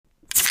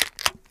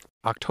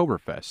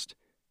Oktoberfest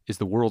is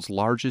the world's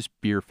largest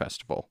beer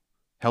festival,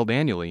 held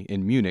annually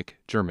in Munich,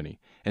 Germany,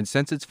 and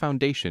since its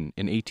foundation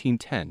in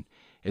 1810,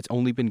 it's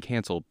only been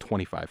canceled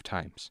 25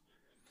 times.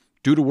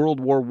 Due to World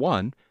War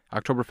I,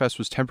 Oktoberfest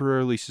was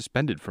temporarily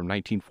suspended from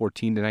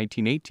 1914 to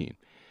 1918,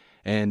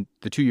 and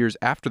the 2 years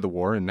after the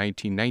war, in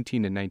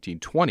 1919 and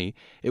 1920,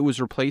 it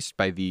was replaced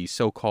by the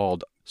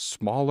so-called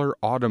Smaller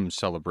Autumn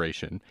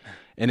Celebration,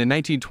 and in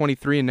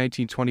 1923 and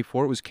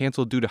 1924 it was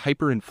canceled due to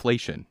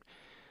hyperinflation.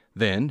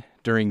 Then,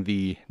 during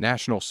the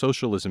National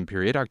Socialism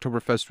period,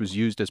 Oktoberfest was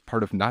used as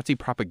part of Nazi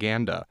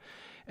propaganda,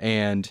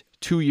 and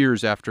 2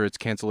 years after its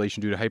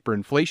cancellation due to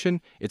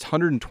hyperinflation, its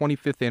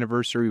 125th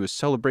anniversary was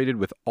celebrated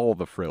with all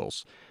the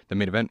frills. The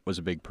main event was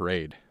a big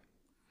parade.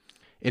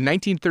 In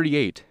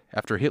 1938,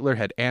 after Hitler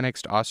had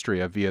annexed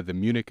Austria via the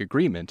Munich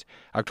Agreement,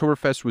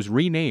 Oktoberfest was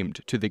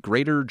renamed to the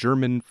Greater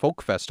German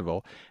Folk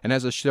Festival, and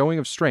as a showing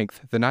of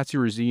strength, the Nazi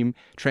regime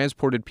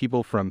transported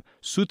people from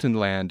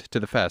Sudetenland to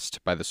the fest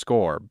by the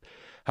score.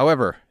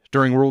 However,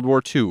 during World War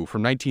II,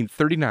 from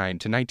 1939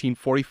 to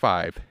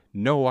 1945,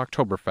 no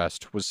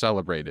Oktoberfest was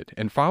celebrated,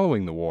 and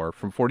following the war,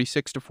 from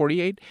 46 to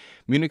 48,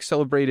 Munich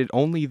celebrated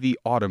only the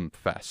Autumn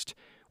Fest,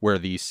 where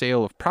the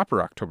sale of proper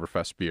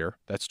Oktoberfest beer,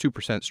 that's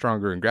 2%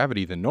 stronger in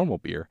gravity than normal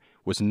beer,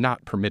 was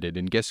not permitted,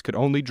 and guests could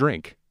only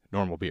drink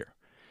normal beer.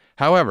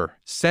 However,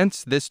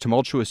 since this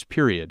tumultuous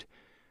period,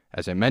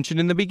 as I mentioned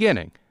in the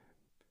beginning,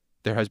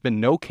 there has been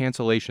no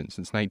cancellation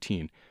since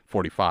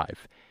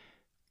 1945.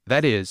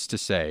 That is to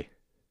say,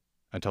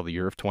 until the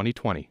year of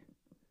 2020,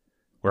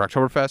 where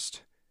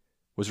Oktoberfest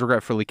was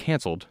regretfully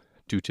canceled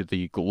due to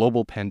the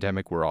global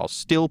pandemic we're all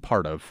still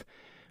part of,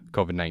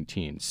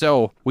 COVID-19.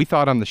 So we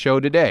thought on the show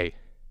today,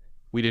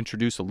 we'd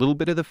introduce a little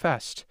bit of the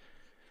fest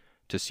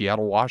to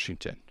Seattle,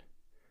 Washington,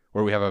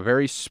 where we have a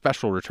very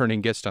special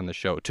returning guest on the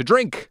show to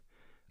drink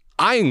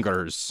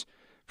Einger's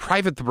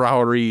Private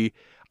Brewery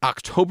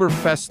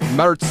Oktoberfest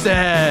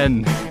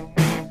Märzen.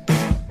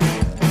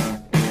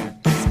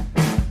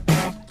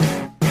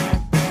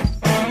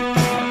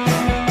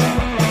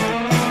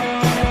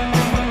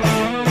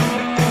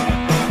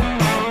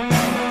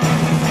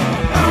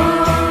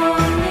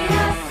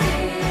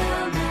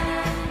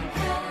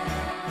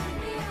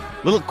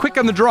 Little quick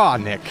on the draw,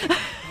 Nick.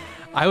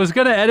 I was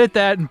going to edit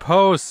that in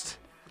post.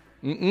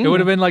 It would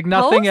have been like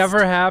nothing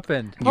ever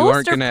happened. You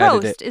aren't going to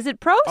edit it. Is it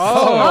Prost?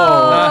 Oh,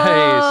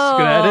 nice.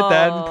 Going to edit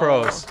that in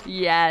Prost.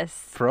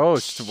 Yes.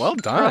 Prost. Well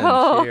done.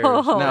 Prost.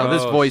 Cheers. Now,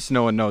 this Prost. voice,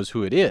 no one knows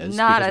who it is.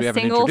 Not because we a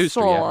haven't single introduced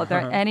her soul. yet. Are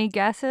there any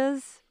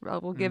guesses?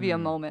 Well, we'll give you a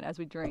moment as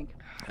we drink.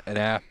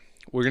 And,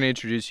 we're going to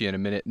introduce you in a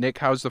minute. Nick,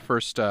 how's the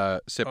first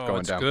sip going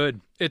it's down?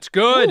 good. It's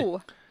good.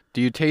 Ooh. Do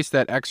you taste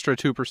that extra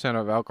 2%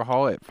 of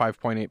alcohol at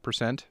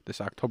 5.8%, this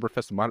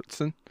Oktoberfest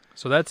Märzen?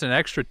 So that's an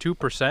extra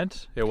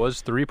 2%. It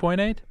was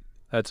 3.8?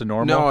 That's a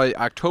normal? No,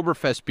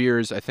 Oktoberfest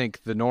beers, I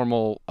think the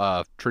normal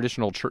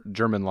traditional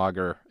German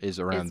lager is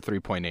around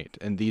 3.8,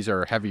 and these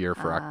are heavier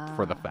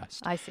for the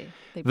fest. I see.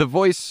 They The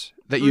voice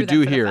that brew you them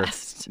do for the hear,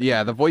 fest.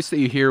 yeah, the voice that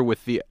you hear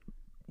with the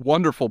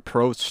wonderful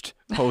Prost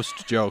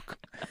post joke,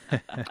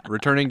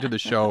 returning to the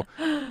show,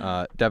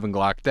 Devin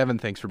Glock. Devin,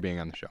 thanks for being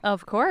on the show.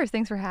 Of course.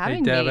 Thanks for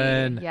having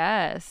Devin. me.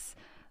 Yes.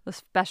 The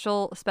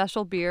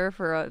special beer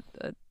for a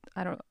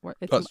I don't know.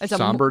 It's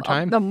somber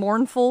time? The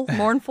mournful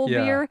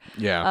Yeah. beer.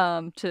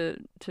 Yeah. To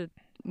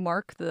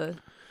mark the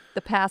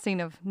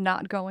passing of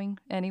not going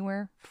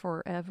anywhere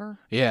forever.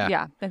 Yeah.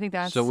 Yeah. I think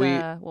that's So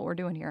what we're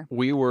doing here.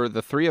 We were,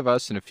 the three of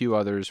us and a few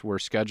others were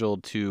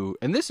scheduled to,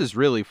 and this is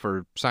really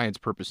for science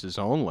purposes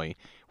only,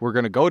 we're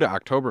going to go to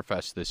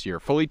Oktoberfest this year,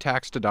 fully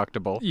tax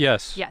deductible.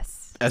 Yes.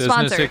 Yes. As business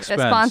Sponsored.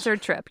 expense. A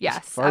sponsored trip.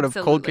 Yes. Part absolutely.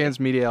 of Cold Cans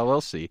Media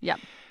LLC. Yep.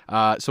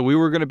 So we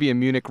were going to be in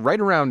Munich right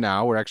around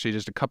now. We're actually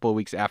just a couple of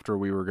weeks after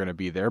we were going to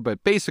be there.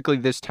 But basically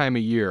this time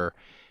of year,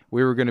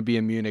 we were going to be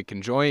in Munich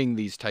enjoying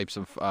these types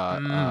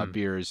of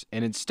beers.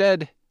 And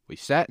instead, we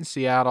sat in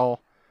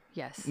Seattle.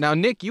 Yes. Now,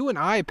 Nick, you and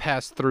I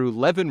passed through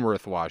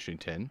Leavenworth,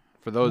 Washington.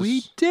 For those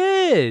We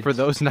did. For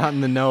those not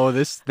in the know,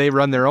 they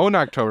run their own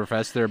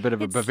Oktoberfest. They're a bit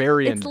of a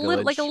Bavarian It's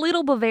village. like a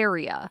little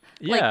Bavaria.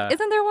 Yeah. Like,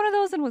 isn't there one of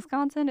those in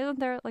Wisconsin? Isn't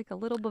there like a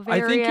little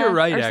Bavaria? I think you're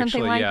right, or something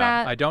actually. like yeah.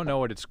 that? I don't know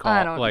what it's I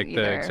called, don't like the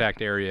either.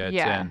 exact area it's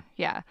yeah, in.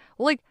 yeah.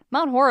 Well, like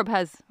Mount Horeb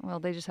has. Well,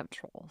 they just have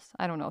trolls.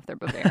 I don't know if they're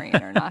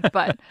Bavarian or not,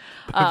 but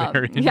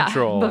Bavarian yeah,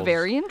 trolls.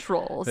 Bavarian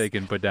trolls. They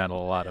can put down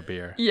a lot of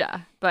beer.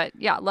 Yeah, but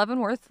yeah,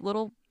 Leavenworth,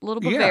 little Yeah.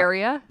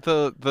 Bavaria.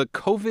 The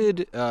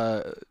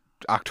COVID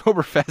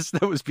Oktoberfest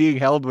that was being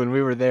held when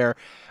we were there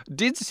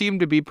did seem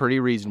to be pretty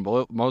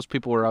reasonable. Most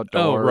people were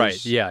outdoors. Oh,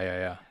 right.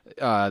 Yeah.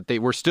 They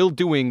were still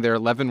doing their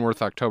Leavenworth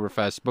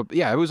Oktoberfest, but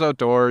yeah, it was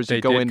outdoors. They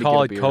you go did in to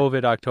call get it a beer.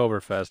 COVID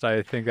Oktoberfest.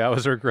 I think that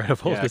was a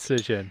regrettable Yeah.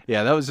 decision.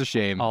 Yeah, that was a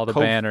shame. All the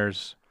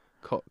banners.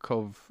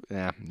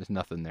 There's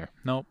nothing there.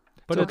 Nope.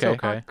 But It's it's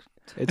okay. okay.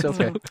 It's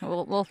okay.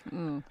 Well,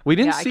 we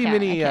didn't yeah, I see can't-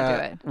 many. I can't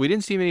do it. We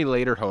didn't see many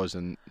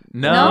Lederhosen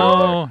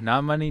No,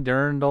 not many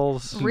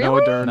dirndls.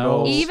 Really? No dirndls.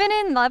 No. Even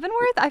in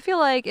Leavenworth, I feel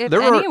like if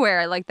There were-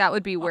 anywhere, like that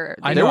would be where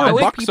I There know, were I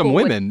think buxom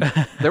women.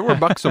 There were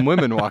buxom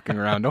women walking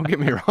around. Don't get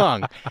me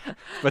wrong,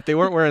 but they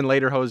weren't wearing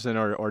lederhosen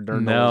or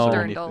dirndls. No. or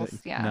Dirndls, anything.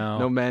 yeah.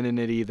 No men in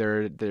it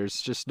either.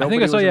 There's just I nobody.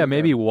 think I saw was in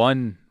maybe the-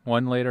 one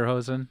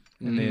lederhosen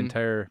in the Mhm.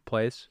 entire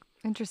place,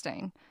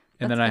 Interesting.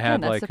 and That's- then I again,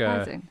 had that's like a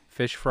surprising.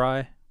 fish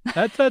fry.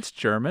 That's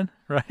German,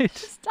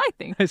 right? I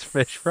think Nice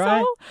fish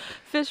fry. so.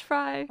 Fish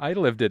fry. I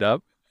lived it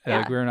up. Yeah.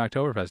 Like we were in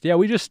Oktoberfest. Yeah,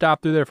 we just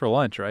stopped through there for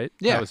lunch, right?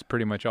 Yeah. That was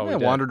pretty much all Yeah, we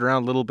did. wandered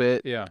around a little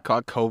bit. Yeah.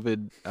 Caught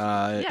COVID,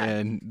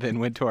 and then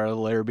went to our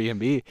little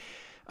Airbnb.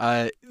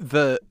 I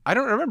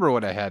don't remember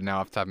what I had now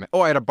off the top of my.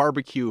 Oh, I had a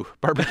barbecue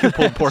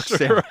pulled pork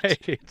sandwich.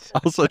 Right.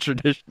 Also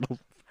traditional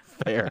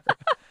fare.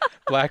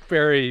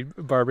 Blackberry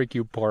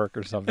barbecue pork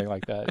or something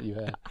like that you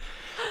had.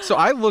 So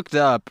I looked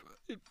up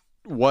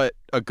what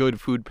a good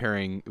food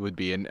pairing would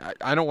be, and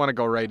I don't want to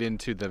go right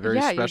into the very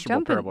yeah, you're special,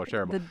 jumping, terrible,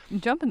 terrible.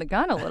 jumping the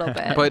gun a little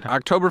bit. But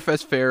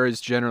Oktoberfest fare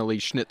is generally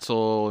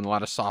schnitzel and a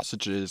lot of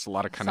sausages, a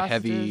lot of kind of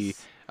heavy,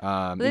 Sausages. But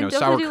then don't they do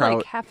sauerkraut.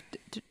 like half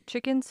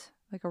chickens,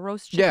 like a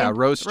roast chicken. Yeah,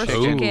 roast chicken.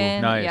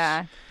 Ooh,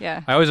 nice.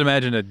 Yeah. I always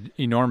imagine an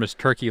enormous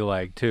turkey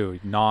leg too,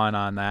 gnawing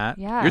on that.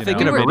 Yeah. You're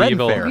thinking of a Ren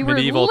medieval, fair. We were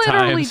medieval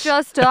literally times.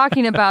 just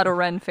talking about a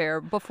Ren fair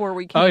before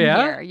we came Oh,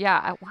 yeah? here.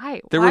 Yeah.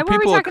 Why? There Why were were we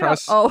people talking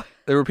across- About,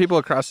 There were people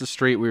across the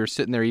street. We were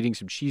sitting there eating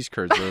some cheese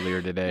curds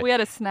earlier today. we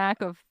had a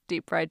snack of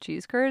deep fried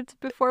cheese curds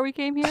before we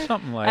came here.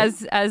 Something like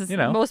As you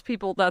know. most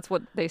people, that's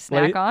what they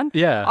snack Lay- on.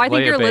 Yeah, I think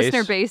lay a your base.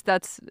 listener base,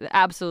 that's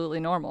absolutely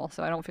normal,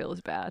 so I don't feel as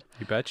bad.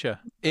 You betcha.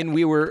 And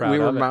we were Proud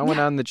of it. mowing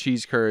on the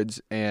cheese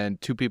curds, and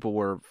two people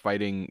were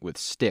fighting with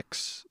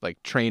sticks,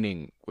 like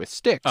training with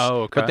sticks.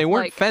 Oh, okay. But they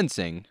weren't Like-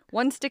 fencing.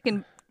 One stick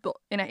in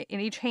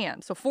each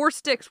hand, so 4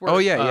 sticks were. Oh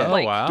yeah, yeah.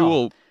 Oh, wow.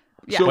 Dual.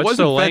 Yeah. So it What's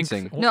wasn't the length,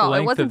 fencing. No, it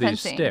length wasn't of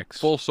these fencing. sticks?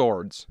 Full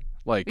swords.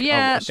 Like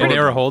Yeah, a sword And they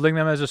were length. holding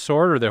them as a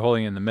sword, or they're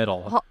holding it in the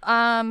middle?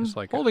 Um, Just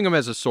like holding them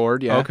as a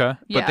sword. Yeah. Okay. But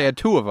Yeah. they had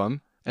two of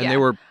them, and Yeah. they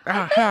were.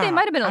 I think they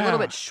might have been a little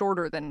bit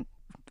shorter than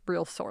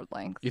real sword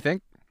length. You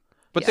think?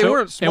 But Yeah. they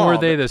weren't small. And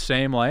were they but- the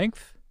same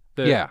length?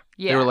 Yeah.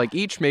 They were Yeah. like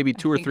each maybe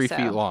 2 or think 3 so.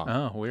 feet long.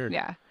 Oh, weird.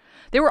 Yeah.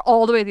 They were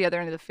all the way at the other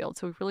end of the field,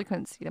 so we really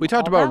couldn't see them. We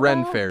talked all about that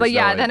Ren well. fairs, But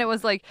yeah, though, then and- it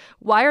was like,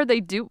 why are they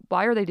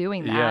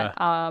doing that?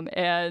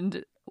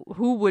 And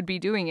who would be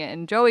doing it?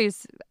 And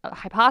Joey's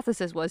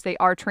hypothesis was they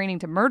are training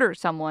to murder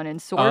someone in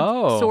sword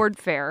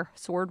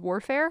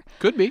warfare,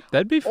 Could be.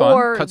 That'd be fun.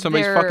 or Cut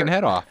somebody's they're fucking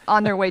head off.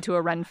 on their way to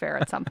a Ren fair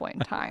at some point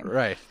in time.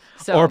 Right.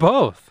 So, or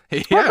both.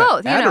 Yeah. Or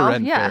both, you at know. a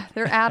Ren yeah, fair.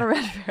 they're at a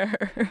Ren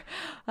fair.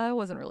 I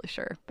wasn't really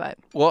sure, but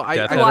Well,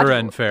 Death I, at a I,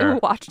 Ren fair. we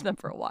watched them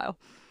for a while.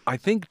 I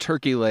think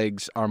turkey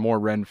legs are more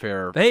Ren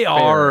fair. They fair.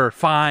 are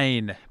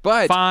fine.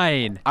 But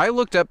Fine. I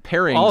looked up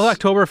pairings. All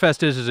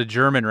Oktoberfest is a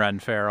German Ren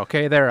fair.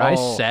 Okay, there. I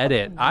Oh. said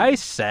it. I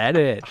said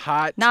it.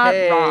 Hot Not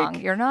take. wrong.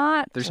 You're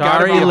not. There's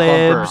gotta Sorry, be a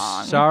bumper.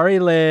 libs. Sorry,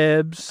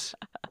 libs.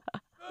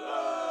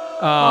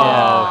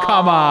 Oh,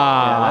 come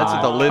on. Yeah, that's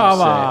what the libs Come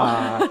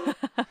say.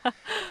 on.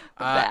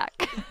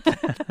 Back.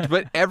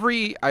 But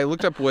I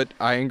looked up what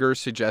Iyengar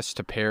suggests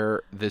to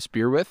pair this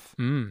beer with,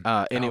 and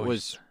Oh,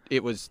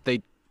 it was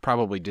they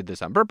probably did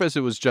this on purpose.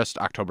 It was just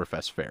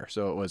Oktoberfest fare,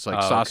 so it was like Oh,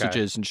 okay.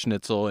 sausages and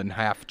schnitzel and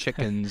half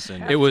chickens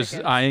and It was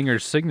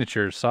Iyengar's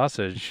signature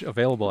sausage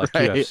available at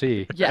Right.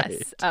 QFC.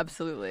 Yes,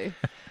 absolutely.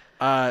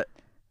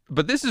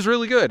 But this is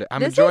really good.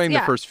 I'm This is- enjoying the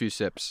yeah. first few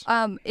sips.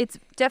 It's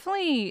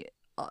definitely.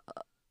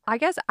 I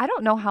guess I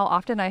don't know how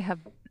often I have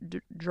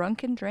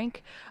drank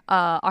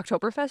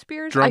Oktoberfest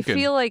beers. Drunken. I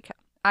feel like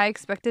I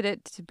expected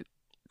it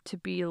to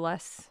be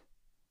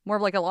more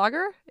of like a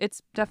lager.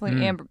 It's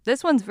definitely amber.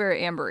 This one's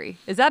very ambery.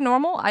 Is that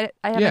normal? I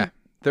haven't. Yeah,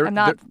 they're, I'm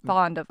not they're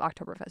fond of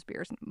Oktoberfest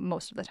beers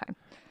most of the time.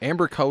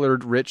 amber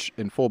colored, rich,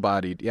 and full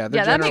bodied. Yeah,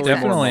 they're Yeah, that makes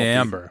generally more Definitely malty.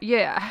 amber.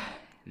 Yeah.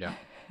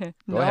 Yeah,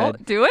 No,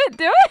 ahead. do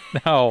it.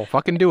 No,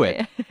 fucking do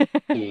it.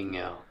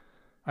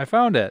 I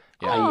found it.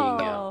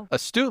 Oh.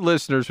 Astute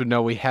listeners would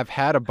know we have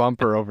had a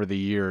bumper over the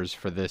years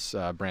for this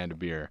brand of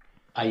beer,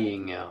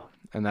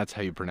 and that's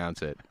how you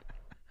pronounce it.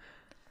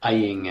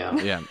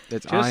 Yeah,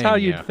 it's Just how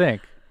you'd Iyengar.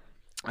 think.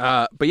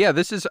 But yeah,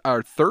 this is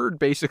our third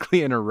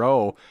basically in a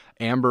row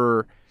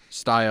amber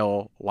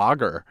style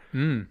lager.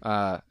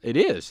 It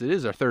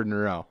is our third in a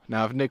row.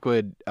 Now, if Nick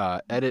would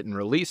edit and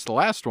release the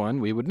last one,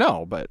 we would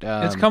know. But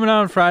It's coming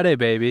out on Friday,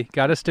 baby.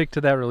 Got to stick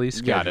to that release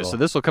schedule. got it. So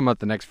this will come out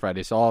the next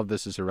Friday. So all of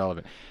this is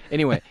irrelevant.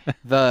 Anyway,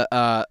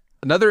 the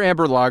another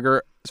amber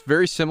lager. It's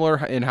very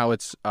similar in how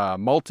it's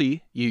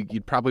malty.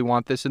 You'd probably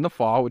want this in the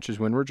fall, which is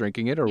when we're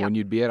drinking it, or when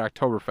you'd be at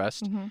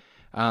Oktoberfest.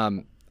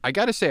 I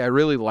got to say, I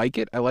really like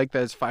it. I like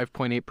that it's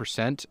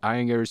 5.8%.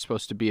 Iyengar is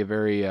supposed to be a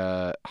very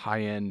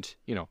high-end,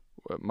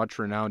 much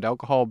renowned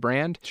alcohol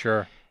brand.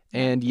 Sure.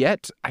 And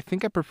yet, I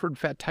think I preferred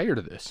Fat Tire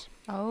to this.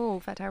 Oh,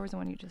 Fat Tire was the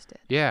one you just did.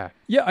 Yeah.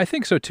 Yeah, I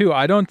think so too.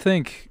 I don't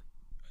think,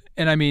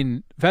 and I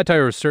mean, Fat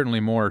Tire was certainly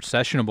more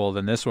sessionable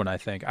than this one, I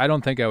think. I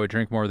don't think I would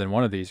drink more than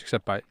one of these,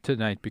 except by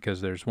tonight, because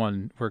there's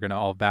one we're going to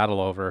all battle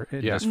over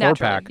in this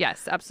Naturally. 4-pack.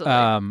 Yes,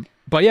 absolutely.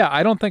 But yeah,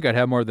 I don't think I'd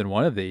have more than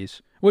one of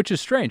these. Which is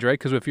strange, right?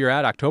 Because if you're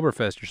at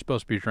Oktoberfest, you're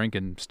supposed to be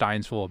drinking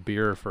steins full of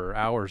beer for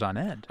hours on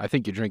end. I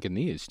think you're drinking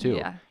these, too.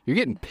 Yeah. You're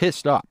getting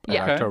pissed up at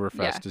Yeah. Okay.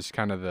 Oktoberfest is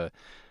kind of the...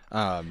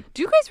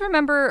 Do you guys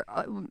remember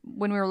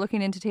when we were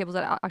looking into tables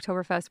at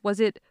Oktoberfest, was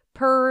it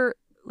per...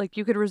 Like,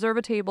 you could reserve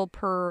a table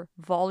per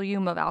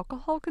volume of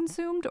alcohol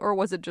consumed, or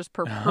was it just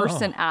per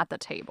person at the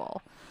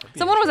table?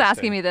 Someone was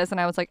asking me this, and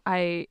I was like,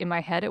 in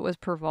my head, it was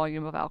per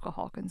volume of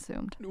alcohol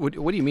consumed. What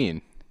do you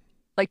mean?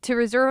 Like, to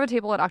reserve a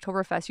table at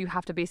Oktoberfest, you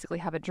have to basically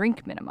have a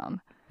drink minimum.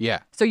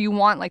 Yeah. So you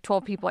want, like,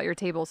 12 people at your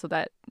table so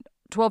that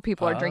 12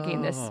 people are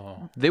drinking this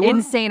They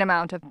insane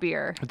amount of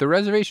beer. The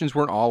reservations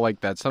weren't all like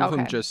that. Some of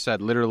them Okay. just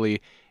said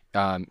literally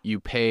you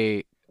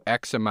pay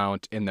X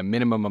amount and the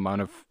minimum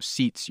amount of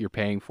seats you're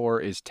paying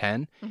for is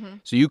 10. Mm-hmm.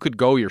 So you could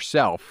go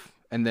yourself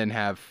and then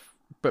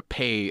but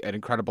pay an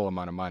incredible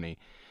amount of money.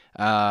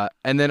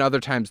 And then other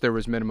times there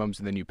was minimums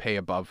and then you pay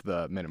above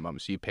the minimum.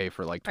 So you pay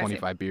for like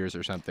 25 beers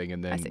or something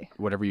and then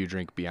whatever you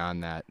drink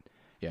beyond that,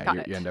 you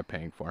end up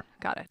paying for.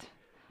 Got it.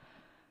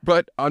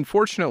 But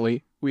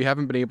unfortunately, we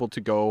haven't been able to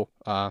go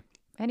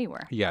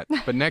anywhere yet.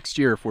 But next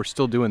year, if we're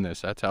still doing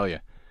this, I tell you,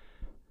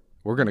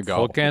 we're going to go.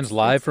 Full Cans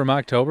live from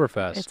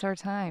Oktoberfest. It's our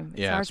time.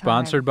 Yeah. Our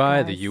Sponsored time, by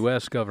guys. the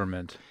U.S.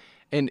 government.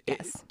 And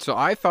so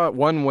I thought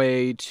one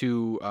way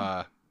to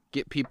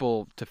get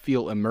people to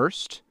feel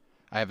immersed,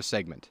 I have a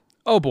segment.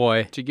 Oh,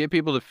 boy. To get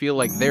people to feel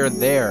like they're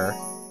there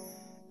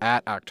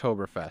at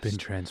Oktoberfest. Been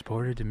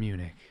transported to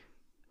Munich.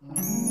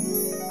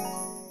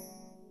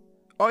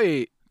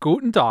 Oi.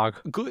 Guten Tag.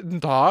 Guten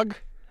Tag.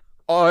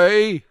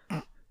 Oi.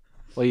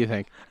 What do you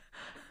think?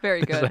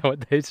 Very good. Is that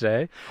what they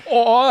say?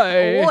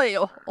 Oi. Oi,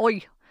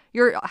 oi.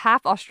 You're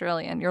half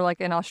Australian. You're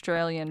like an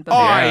Australian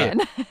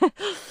Bavarian.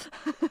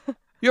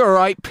 You're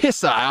right,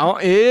 pisser,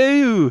 aren't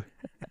you?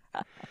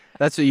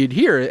 That's what you'd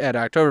hear at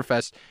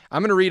Oktoberfest.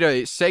 I'm going to read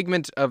a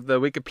segment of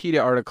the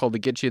Wikipedia article to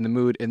get you in the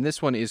mood, and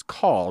this one is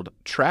called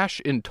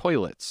Trash in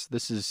Toilets.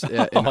 This is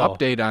an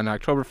update on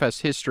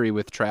Oktoberfest history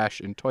with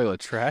trash in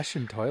toilets. Trash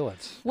in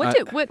toilets. What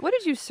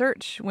did you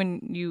search when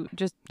you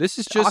just This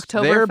is just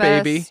there,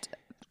 baby.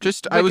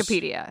 Just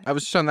Wikipedia. I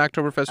was just on the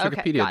Oktoberfest Okay,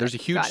 Wikipedia. got There's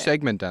it, a huge got it.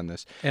 segment on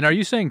this. And are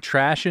you saying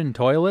trash in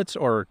toilets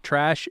or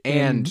trash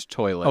And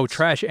toilets. Oh,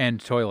 trash and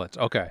toilets.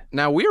 Okay.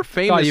 Now, we're I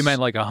famous. thought you meant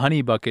like a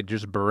honey bucket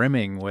just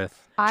brimming with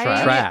I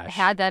trash.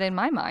 had that in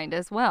my mind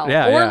as well.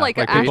 Yeah, or yeah, like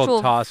an like people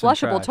actual tossing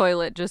flushable trash.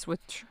 toilet just with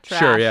trash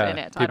Sure, yeah. in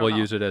it. I People don't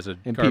know. use it as a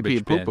and garbage pee-pee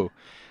and bin. poo-poo.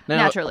 Now,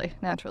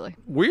 Naturally.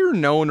 we're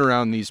known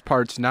around these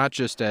parts not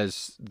just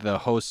as the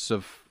hosts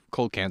of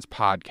Cold Cans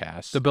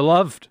podcast. The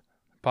beloved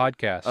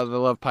podcast. Of the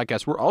Love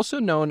Podcast. We're also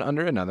known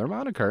under another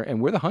moniker, and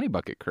we're the Honey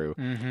Bucket Crew.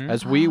 Mm-hmm.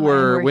 As we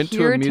we're went to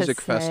here a to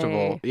music say-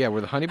 festival. Yeah, we're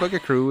the Honey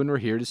Bucket Crew, and we're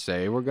here to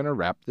say we're going to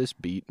wrap this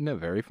beat in a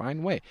very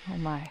fine way. Oh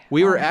my.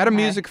 We were Oh at a my.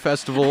 music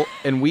festival,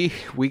 and we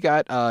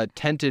got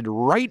tented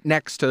right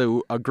next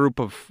to a group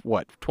of,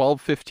 12,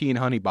 15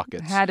 Honey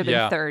Buckets. Had to be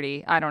Yeah.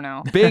 30. I don't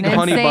know. Big An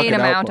Honey insane Bucket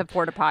amount output. of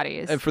porta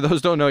potties. And for those who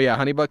don't know, yeah,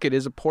 Honey Bucket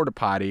is a porta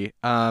potty.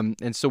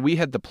 And so we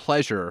had the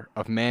pleasure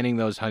of manning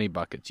those Honey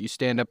Buckets. You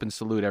stand up and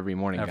salute every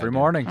morning. Every goddamn.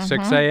 morning,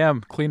 6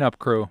 a.m., cleanup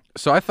crew.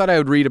 So I thought I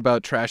would read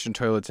about trash and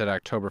toilets at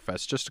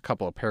Oktoberfest. Just a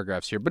couple of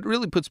paragraphs here, but it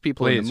really puts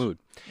people in Please. the mood.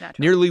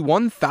 Naturally. Nearly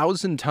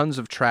 1,000 tons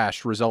of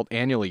trash result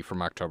annually from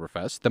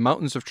Oktoberfest. The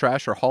mountains of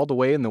trash are hauled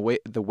away and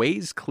the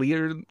ways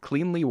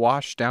cleanly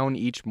washed down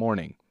each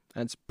morning.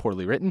 That's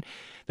poorly written.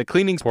 The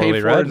cleaning's Poorly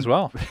paid for read as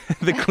well.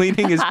 The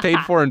cleaning is paid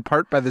for in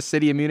part by the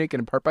city of Munich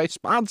and in part by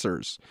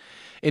sponsors.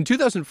 In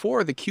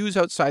 2004, the queues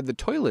outside the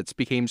toilets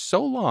became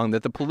so long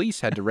that the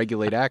police had to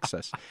regulate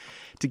access.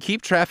 To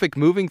keep traffic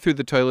moving through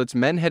the toilets,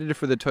 men headed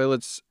for the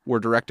toilets were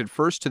directed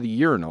first to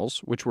the urinals,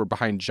 which were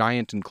behind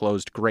giant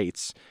enclosed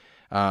grates,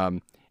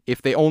 if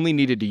they only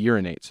needed to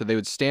urinate. So they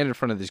would stand in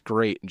front of this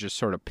grate and just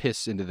sort of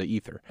piss into the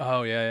ether.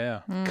 Oh,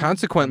 yeah.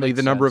 Consequently, Makes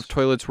the number sense. of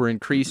toilets were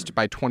increased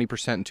by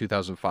 20% in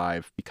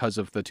 2005 because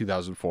of the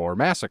 2004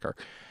 massacre.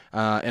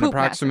 And Poop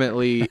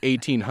approximately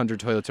 1,800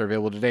 toilets are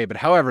available today. But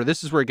however,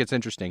 this is where it gets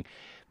interesting.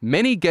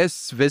 Many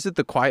guests visit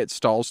the quiet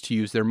stalls to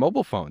use their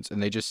mobile phones,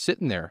 and they just sit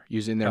in there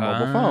using their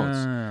mobile phones.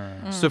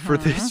 Ah. So for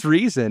this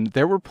reason,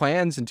 there were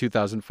plans in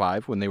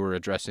 2005 when they were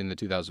addressing the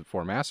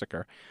 2004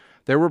 massacre.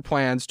 There were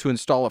plans to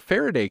install a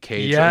Faraday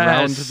cage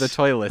around Yes. the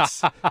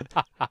toilets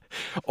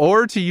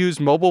or to use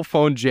mobile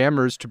phone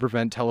jammers to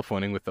prevent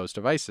telephoning with those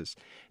devices.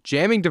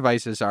 Jamming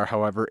devices are,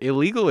 however,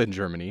 illegal in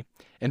Germany,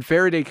 and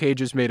Faraday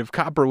cages made of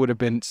copper would have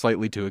been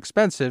slightly too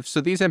expensive,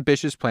 so these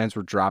ambitious plans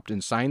were dropped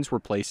and signs were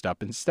placed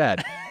up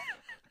instead.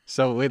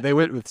 So they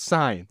went with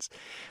signs.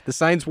 The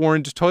signs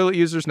warned toilet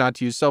users not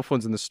to use cell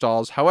phones in the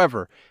stalls.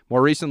 However,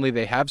 more recently,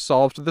 they have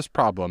solved this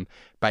problem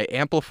by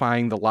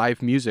amplifying the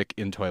live music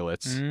in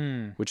toilets,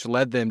 which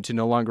led them to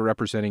no longer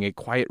representing a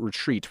quiet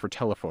retreat for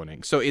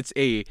telephoning. So it's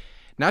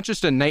not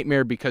just a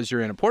nightmare because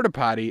you're in a porta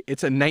potty,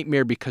 it's a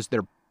nightmare because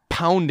they're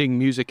pounding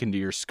music into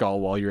your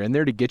skull while you're in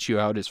there to get you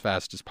out as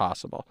fast as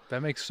possible.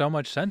 That makes so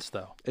much sense,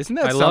 though. Isn't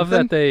that I something? love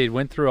that they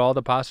went through all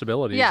the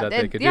possibilities that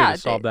they could do to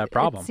solve that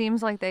problem. It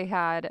seems like they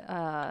had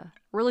a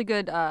really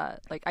good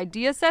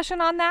idea session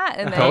on that,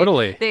 and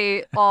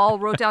they all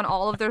wrote down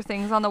all of their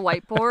things on the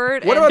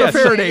whiteboard. What about a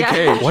Faraday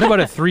cage? What about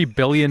a $3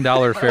 billion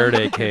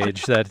Faraday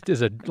cage that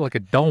is like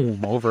a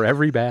dome over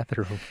every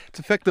bathroom?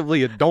 It's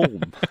effectively a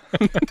dome.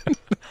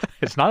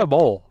 It's not a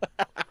bowl.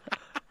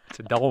 It's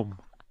a dome.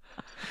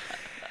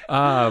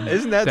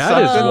 Isn't that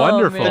that is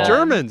wonderful? The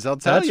Germans, I'll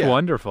tell you. That's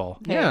wonderful.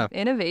 Yeah.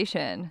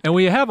 Innovation. And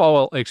we have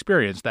all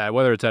experienced that,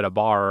 whether it's at a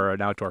bar or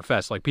an outdoor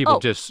fest, like people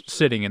just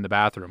sitting in the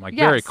bathroom, like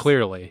very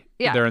clearly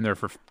they're in there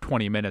for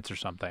 20 minutes or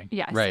something.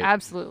 Yes, right.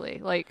 absolutely.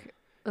 Like,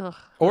 ugh.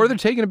 Or they're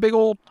taking a big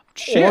old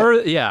shit.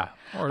 Or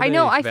I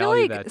know. I feel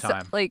like that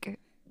time.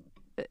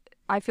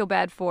 I feel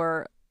bad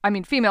for. I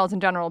mean, females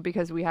in general,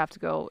 because we have to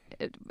go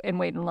and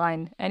wait in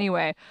line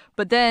anyway.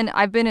 But then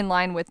I've been in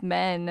line with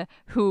men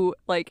who,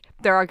 like,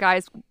 there are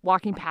guys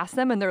walking past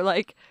them and they're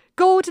like,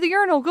 go to the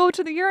urinal, go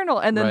to the urinal.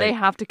 And then they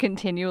have to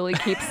continually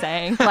keep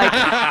saying,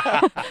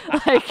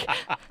 like,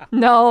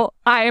 no,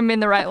 I am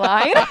in the right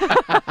line.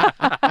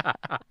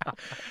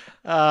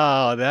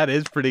 Oh, that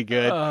is pretty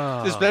good.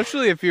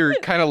 Especially if you're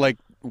kind of like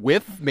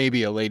with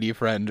maybe a lady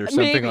friend or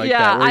something like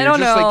that. Where I you're don't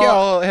just know. like,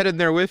 I'll head in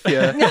there with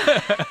you.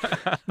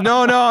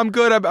 No, I'm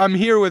good. I'm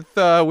here with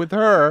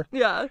her.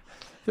 Yeah.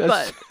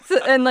 But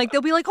and like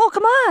they'll be like, oh,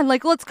 come on,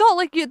 like let's go,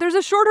 like there's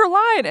a shorter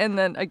line, and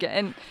then again,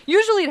 and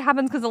usually it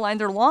happens because the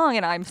lines are long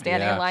and I'm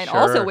standing in line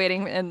also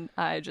waiting, and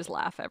I just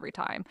laugh every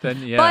time. But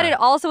it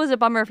also is a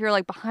bummer if you're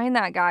like behind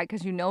that guy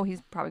because you know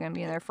he's probably gonna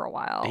be in there for a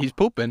while. He's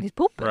pooping.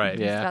 Right.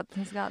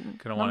 He's gotten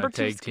gonna want to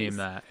tag team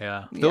that.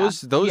 Yeah.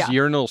 Those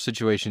urinal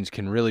situations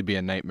can really be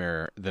a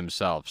nightmare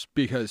themselves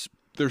because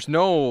there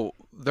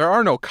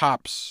are no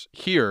cops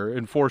here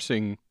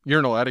enforcing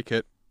urinal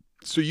etiquette.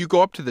 So you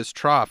go up to this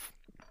trough.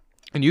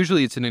 And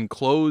usually it's an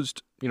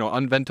enclosed,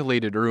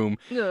 unventilated room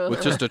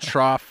with just a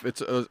trough.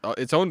 It's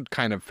its own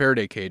kind of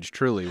Faraday cage,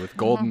 truly, with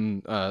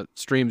golden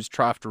streams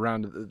troughed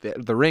around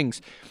the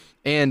rings.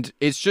 And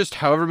it's just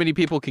however many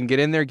people can get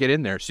in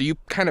there. So you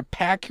kind of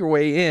pack your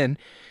way in,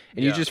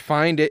 and you just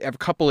find it a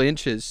couple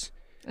inches.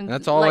 And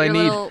that's all I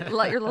need.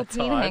 Let your little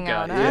peen hang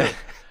out. Yeah.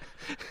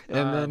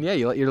 And then,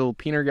 you let your little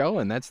peener go,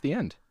 and that's the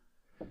end.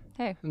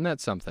 Hey. And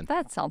that's something.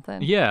 That's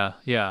something. Yeah.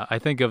 I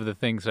think of the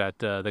things at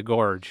the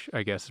Gorge,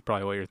 I guess is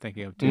probably what you're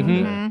thinking of, too.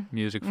 The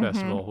music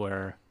festival,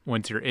 where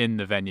once you're in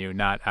the venue,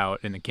 not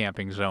out in the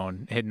camping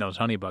zone hitting those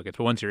honey buckets,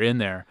 but once you're in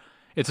there,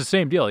 it's the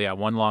same deal. Yeah,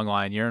 one long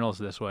line, urinals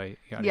this way,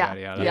 yada, yada,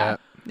 yada.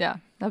 Yeah,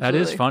 absolutely. That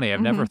is funny.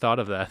 I've never thought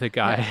of that. The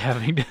guy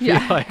having to be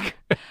like,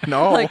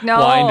 no,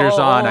 blinders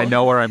on, I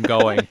know where I'm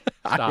going.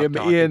 Stop I am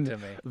talking in to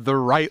me. the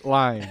right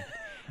line.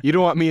 You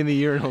don't want me in the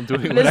urinal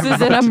doing this what I'm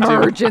is an about to do.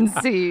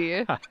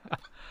 emergency.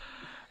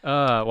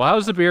 Well,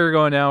 how's the beer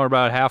going now? We're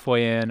about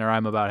halfway in, or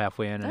I'm about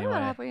halfway in anyway. I'm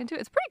about halfway into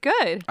it. It's pretty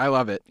good. I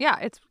love it. Yeah,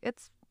 it's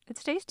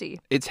tasty.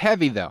 It's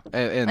heavy though.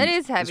 And it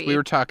is heavy. As we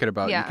were talking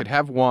about, Yeah. you could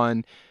have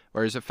one,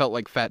 whereas it felt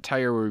like Fat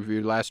Tire we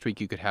reviewed last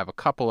week. You could have a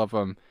couple of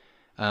them.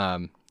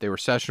 They were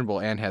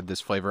sessionable and had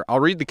this flavor. I'll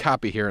read the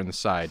copy here on the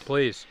side.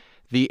 Please.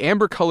 The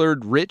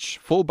amber-colored, rich,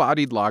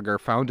 full-bodied lager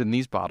found in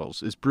these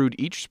bottles is brewed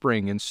each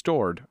spring and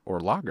stored, or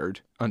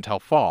lagered, until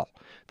fall.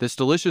 This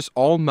delicious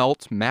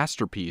all-malt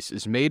masterpiece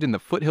is made in the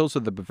foothills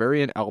of the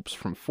Bavarian Alps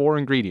from 4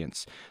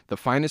 ingredients: the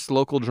finest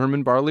local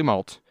German barley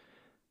malt,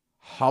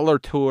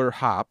 Hallertauer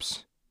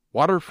hops,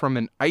 water from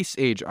an Ice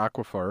Age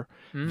aquifer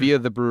via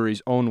the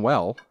brewery's own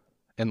well,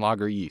 and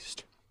lager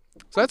yeast.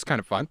 So that's kind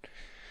of fun.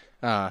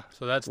 So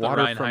that's the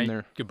water from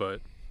Reinheitsgebot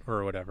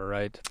or whatever,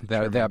 right?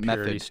 That German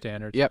method. purity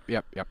standards.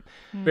 Yep.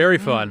 Very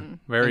fun.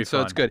 Very And so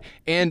fun. it's good.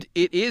 And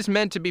it is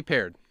meant to be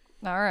paired.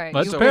 All right.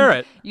 Let's pair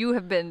it. You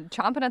have been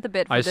chomping at the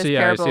bit for I this see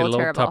terrible, a little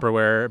terrible.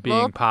 Tupperware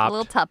being popped.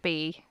 Little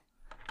tuppy.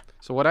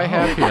 So what I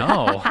have here...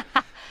 No.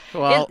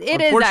 Well, It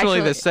is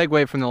unfortunately, actually- the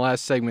segue from the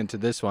last segment to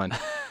this one.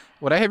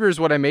 What I have here is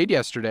what I made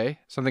yesterday,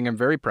 something I'm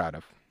very proud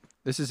of.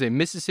 This is a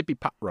Mississippi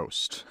pot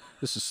roast.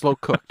 This is slow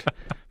cooked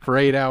for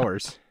 8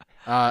 hours.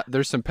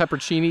 There's some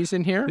pepperoncinis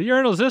in here. The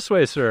urinal's this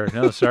way, sir.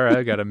 No, sorry,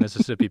 I got a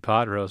Mississippi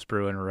pot roast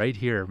brewing right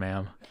here,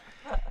 ma'am.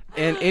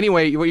 And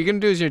anyway, what you're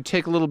going to do is you're going to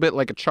take a little bit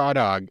like a chaw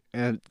dog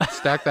and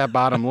stack that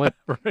bottom lip.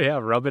 Yeah,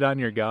 rub it on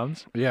your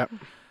gums. Yeah.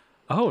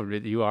 Oh,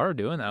 you are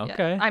doing that. Yeah.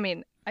 Okay. I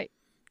mean,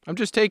 I'm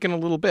just taking a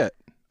little bit.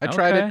 I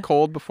tried Okay. it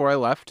cold before I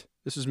left.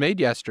 This was made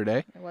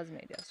yesterday. it was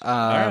made yesterday.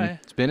 All right.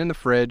 It's been in the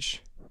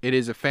fridge. It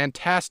is a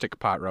fantastic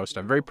pot roast.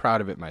 I'm very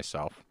proud of it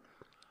myself.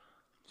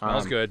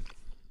 Smells good.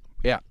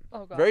 Yeah.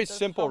 Oh, God. Very There's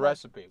simple so much-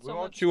 recipe. We so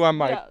won't much- chew on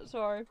my... Yeah,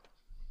 sorry.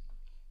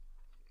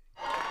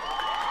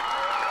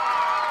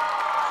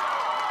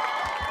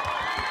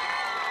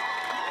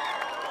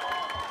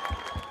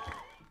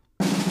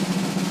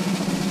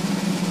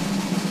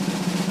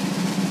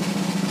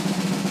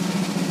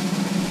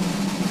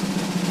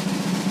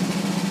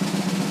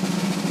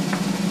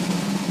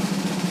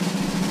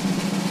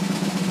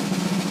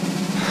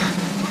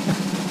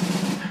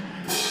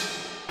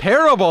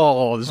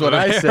 Parable is what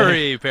I say.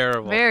 Very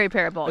parable. Very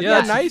parable. Yeah,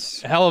 Yes.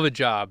 Nice. Hell of a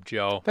job,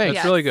 Joe. Thanks. It's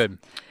Yes. really good.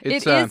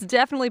 It's, It is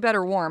definitely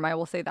better warm, I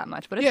will say that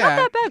much. But it's Yeah. not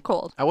that bad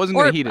cold. I wasn't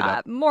gonna Or, heat it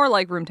up. More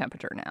like room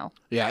temperature now.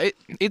 Yeah,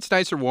 it's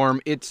nice or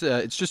warm. It's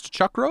just a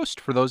chuck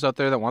roast for those out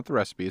there that want the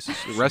recipes.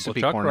 It's the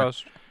recipe Chuck corner,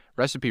 roast.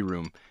 recipe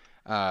room.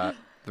 That's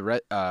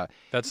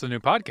the new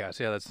podcast.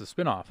 Yeah, that's the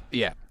spinoff.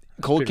 Yeah,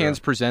 Cold Speed Cans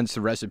presents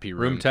the recipe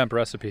room. Room temp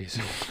recipes.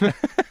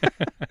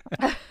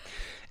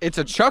 It's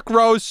a chuck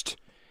roast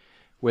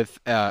with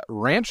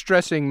ranch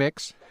dressing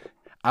mix,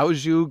 au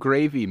jus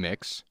gravy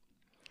mix,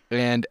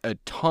 and a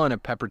ton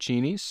of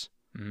pepperoncinis.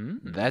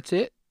 That's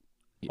it.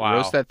 You Wow.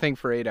 roast that thing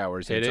for 8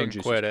 hours. Hit its it own and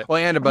juices. quit it. Oh,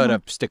 and about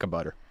a stick of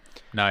butter.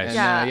 Nice.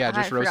 And, Yeah,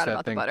 just I roast forgot that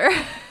about thing. the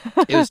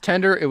butter. It was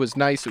tender. It was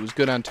nice. It was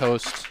good on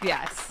toast.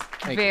 Yes.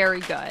 Thank you. Very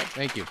good.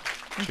 Thank you.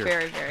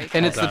 Very, very good.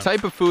 And it's the done.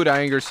 type of food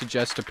Inger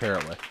suggests to pair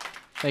it with.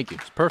 Thank you.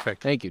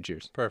 Perfect. Thank you.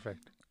 Cheers.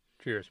 Perfect.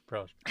 Cheers.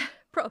 Prost.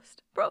 Prost.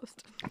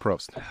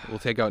 Prost. We'll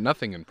take out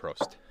nothing in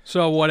prost.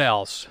 So what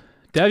else?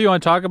 Dev, you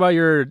want to talk about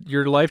your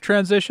life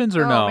transitions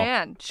or no? Oh,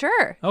 man.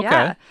 Sure.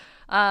 Okay.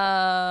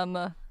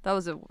 Yeah. That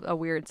was a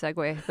weird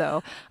segue,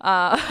 though.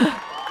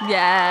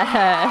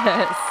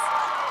 Yes.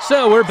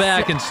 So we're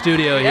back in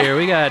studio here.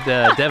 We got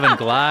Devin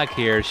Glock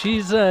here.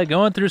 She's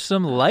going through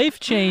some life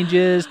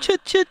changes.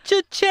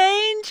 Changes.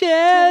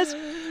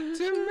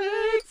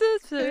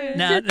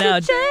 Now,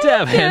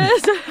 Devin,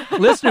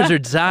 listeners are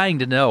dying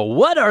to know,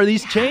 what are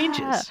these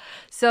changes?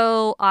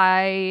 So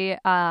I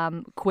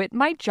quit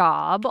my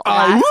job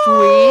last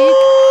week.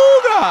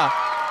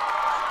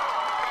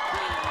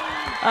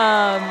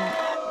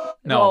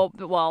 No.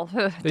 Well,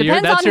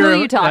 depends that's on your,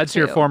 who you talk to. That's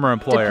your former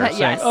employer saying,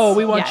 yes, "Oh,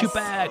 we want yes. you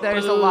back."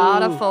 There's Boo. a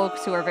lot of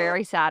folks who are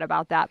very sad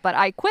about that. But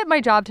I quit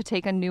my job to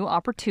take a new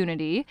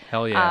opportunity.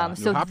 Hell yeah.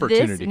 So New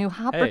opportunity. this new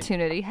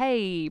opportunity.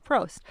 Hey,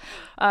 Prost.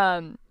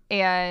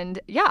 And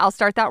yeah, I'll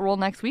start that role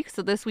next week.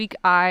 So this week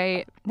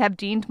I have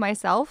deemed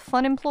myself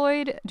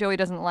unemployed. Joey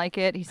doesn't like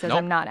it. He says Nope.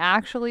 I'm not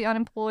actually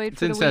unemployed It's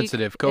for the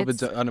insensitive. week.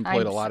 COVID's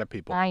unemployed a lot of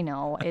people. I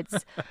know.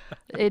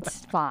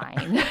 It's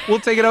fine.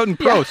 We'll take it out in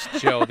prost.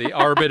 Joe, the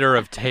arbiter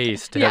of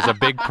taste, has a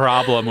big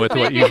problem with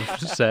what you've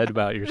said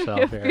about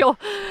yourself here.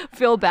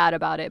 feel bad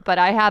about it. But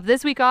I have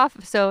this week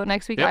off, so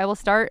next week Yep. I will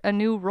start a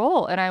new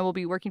role, and I will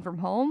be working from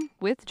home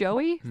with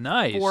Joey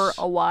Nice. for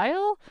a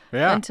while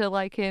Yeah. until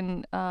I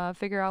can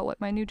figure out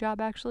what my new job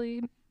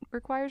actually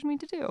requires me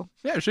to do.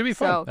 Yeah, it should be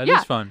fun. So That yeah,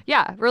 is fun.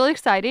 Yeah, really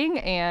exciting,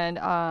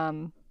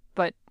 and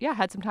but yeah,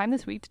 had some time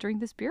this week to drink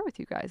this beer with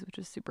you guys, which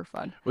was super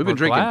fun. We've been We're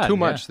drinking glad, too yeah.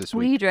 much this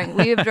week.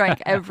 We have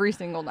drank every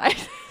single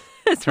night.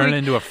 This Turn it week.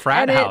 into a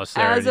frat And house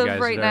there. As you of guys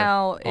right are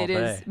now, all it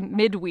is day.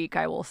 midweek,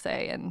 I will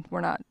say, and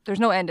there's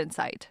no end in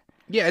sight.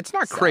 Yeah, it's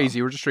not So-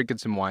 crazy. We're just drinking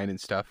some wine and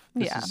stuff.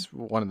 This Yeah. is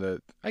one of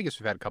the. I guess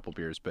we've had a couple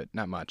beers, but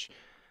not much.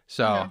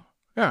 So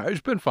yeah,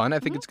 it's been fun. I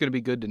think it's going to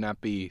be good to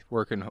not be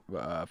working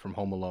from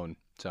home alone.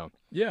 So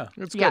Yeah.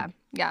 it's Yeah, good.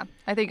 yeah.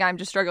 I think I'm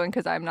just struggling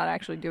because I'm not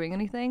actually doing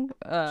anything.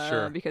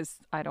 Sure. Because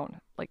I don't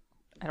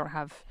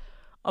have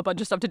a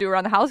bunch of stuff to do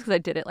around the house because I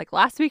did it like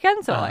last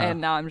weekend. So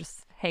and now I'm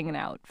just hanging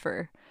out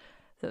for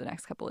the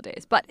next couple of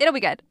days. But it'll be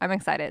good. I'm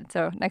excited.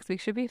 So next week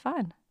should be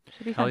fun.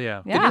 Should be fun. Hell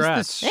yeah. Yeah.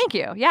 Congrats. Thank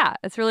you. Yeah,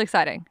 it's really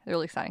exciting.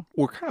 Really exciting.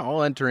 We're kind of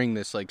all entering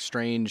this like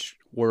strange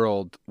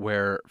world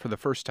where, for the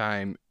first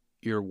time,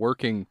 you're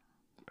working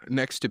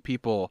next to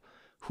people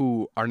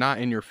who are not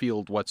in your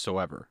field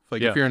whatsoever.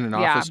 Like Yeah. if you're in an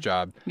Yeah. office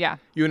job, Yeah.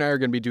 you and I are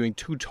going to be doing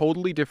two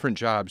totally different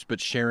jobs,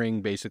 but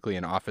sharing basically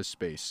an office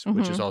space,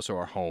 which is also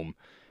our home.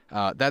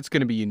 That's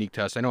going to be unique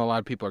to us. I know a lot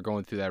of people are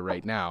going through that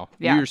right now.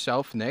 Yeah. You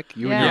yourself, Nick,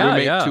 you and Yeah. your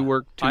roommate yeah. two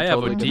work two I have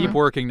totally a deep different.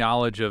 working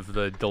knowledge of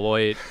the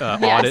Deloitte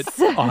Yes.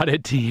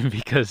 audit team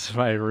because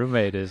my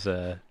roommate is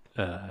a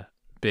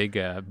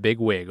big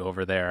wig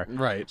over there.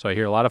 Right. So I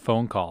hear a lot of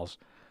phone calls.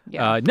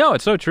 Yeah. No,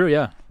 it's so true.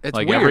 Yeah. It's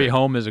like weird. every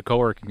home is a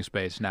co-working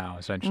space now,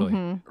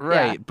 essentially.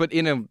 Right, Yeah. but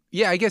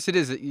I guess it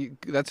is.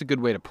 That's a good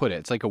way to put it.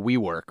 It's like a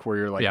WeWork where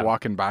you're like Yeah.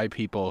 walking by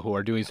people who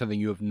are doing something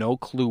you have no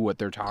clue what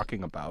they're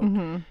talking about.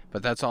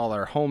 But that's all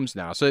our homes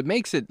now, so it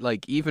makes it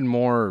like even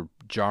more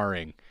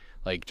jarring.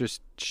 Like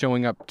just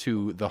showing up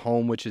to the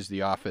home, which is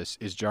the office,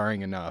 is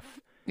jarring enough.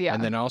 Yeah.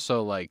 And then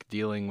also like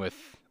dealing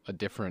with a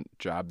different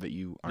job that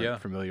you aren't Yeah.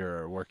 familiar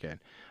or work in.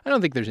 I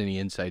don't think there's any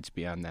insights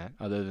beyond that,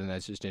 other than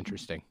that's just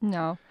interesting.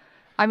 No.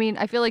 I mean,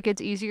 I feel like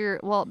it's easier.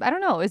 Well, I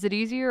don't know. Is it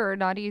easier or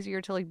not easier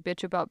to like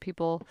bitch about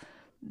people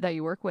that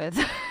you work with?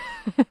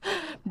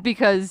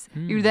 Because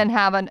you then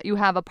have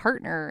a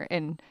partner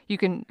and you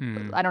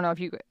can. I don't know if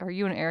you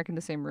and Eric in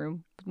the same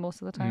room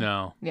most of the time.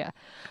 No. Yeah.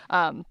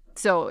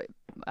 So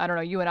I don't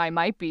know. You and I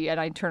might be, and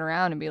I turn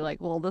around and be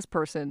like, "Well, this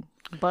person."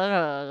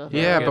 Blah.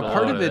 Yeah, get but a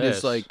part lot of of it is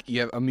this. like you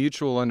have a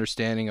mutual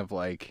understanding of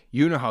like,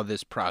 you know how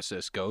this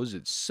process goes.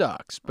 It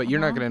sucks, but you're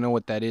not going to know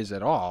what that is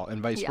at all,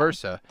 and vice Yeah.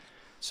 versa.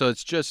 So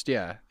it's just,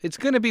 it's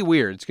going to be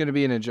weird. It's going to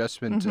be an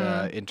adjustment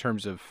in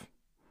terms of,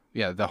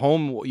 the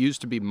home used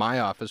to be my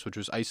office, which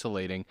was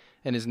isolating,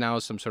 and is now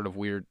some sort of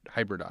weird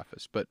hybrid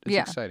office, but it's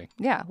Yeah. exciting.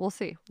 Yeah, we'll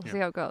see. We'll see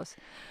how it goes.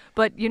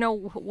 But you know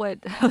what?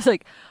 I was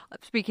like,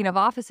 speaking of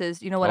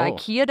offices, you know what Oh.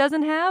 IKEA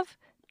doesn't have?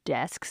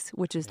 desks,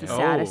 which is the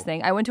saddest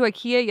thing. I went to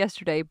IKEA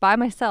yesterday by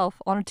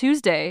myself on a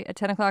Tuesday at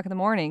 10 o'clock in the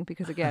morning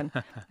because, again,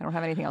 I don't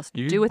have anything else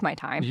to do with my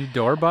time. You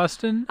door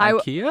busting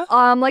IKEA?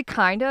 Like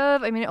kind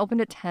of. I mean, it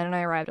opened at 10 and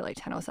I arrived at like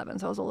 10:07,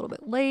 so I was a little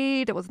bit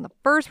late. I wasn't the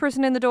first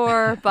person in the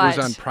door, but... It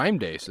was on Prime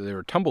Day, so there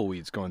were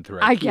tumbleweeds going through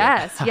IKEA. I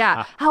guess,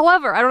 yeah.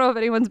 However, I don't know if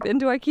anyone's been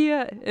to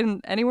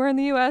IKEA anywhere in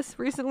the U.S.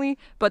 recently,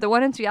 but the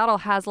one in Seattle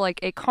has like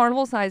a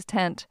carnival-sized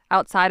tent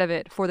outside of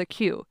it for the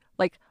queue.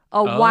 Like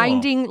a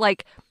winding,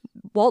 like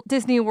Walt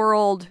Disney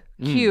World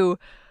queue.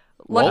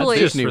 Luckily,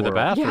 just for the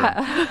bathroom.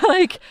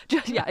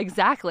 Yeah,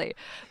 exactly.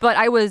 But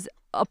I was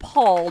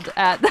appalled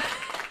at...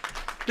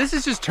 This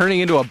is just turning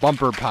into a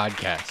bumper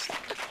podcast.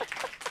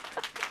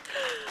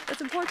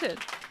 It's important.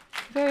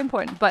 Very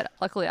important. But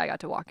luckily, I got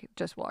to walk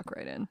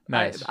right in.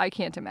 Nice. I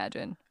can't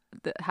imagine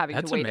having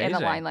That's to wait in a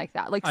amazing. line like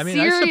that. Like, I mean,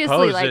 seriously, I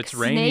suppose like, it's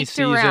rainy snaked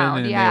season around.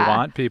 and Yeah. they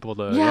want people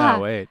to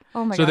wait.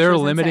 Oh my so gosh, they're it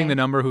was limiting insane. the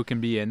number who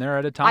can be in there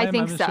at a time, I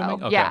think I'm so.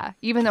 assuming? Okay. Yeah,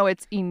 even though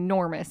it's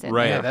enormous. In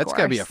Right. there, Yeah, of that's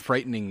got to be a course.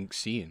 frightening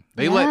scene.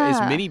 They let as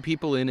Yeah. many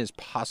people in as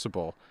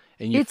possible.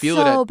 And you It's feel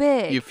so it at,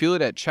 big. You feel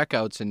it at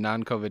checkouts in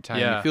non-COVID time.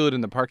 Yeah. You feel it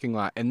in the parking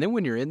lot. And then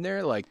when you're in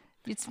there, like,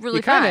 It's really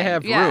you kind of fine.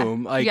 have Yeah.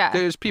 room. Like, Yeah.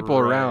 there's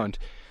people Right. around.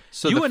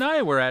 So You and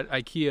I were at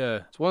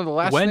IKEA. it's one of the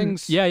last when,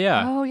 things.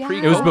 Yeah. Oh, yeah.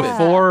 It was pre-COVID.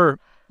 before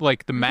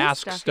like the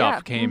mask stuff, stuff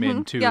yeah. came Mhm.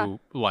 into Yeah.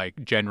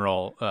 like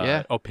general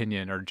Yeah.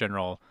 opinion or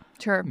general,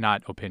 Sure.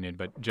 not opinion,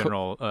 but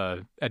general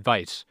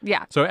advice.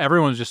 Yeah. So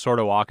everyone's just sort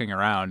of walking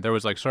around. There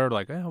was like sort of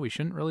like, oh, we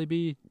shouldn't really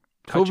be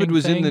touching COVID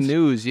was in the things.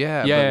 news.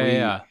 Yeah. Yeah, but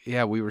yeah.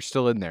 Yeah, we were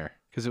still in there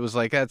because it was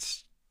like,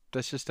 that's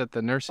just at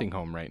the nursing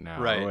home right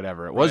now Right. or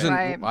whatever. It wasn't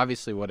Right.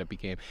 obviously what it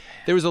became.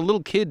 There was a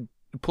little kid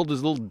who pulled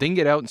his little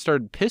dinget out and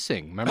started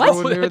pissing. Remember Oh,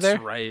 when they were that's there?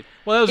 right.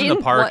 Well, that was in the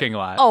what- parking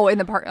lot. Oh, in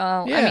the park.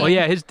 Oh, Yeah. I mean, Well,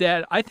 yeah, his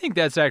dad. I think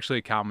that's actually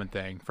a common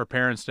thing for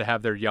parents to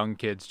have their young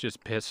kids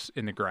just piss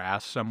in the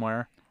grass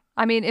somewhere.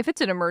 I mean, if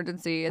it's an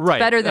emergency, it's Right,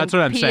 better than that's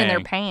what I'm pee in their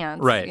saying.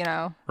 pants. Right. You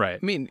know. Right.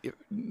 I mean,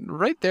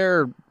 right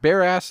there,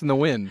 bare ass in the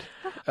wind.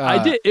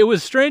 I did. It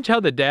was strange how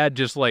the dad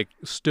just like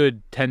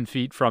stood 10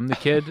 feet from the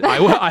kid.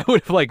 I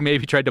would have like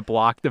maybe tried to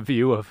block the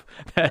view of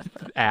that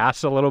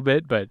ass a little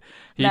bit, but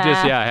he just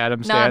had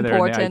him stand there in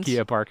the non-important.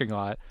 IKEA parking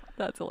lot.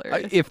 That's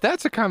hilarious. If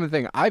that's a common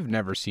thing, I've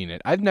never seen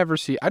it. I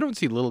don't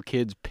see little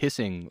kids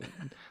pissing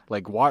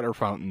like water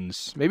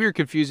fountains. Maybe you're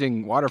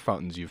confusing water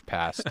fountains you've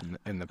passed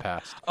in the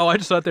past. Oh, I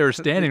just thought they were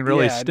standing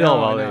really Yeah, still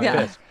no, while no. they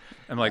Yeah. pissed.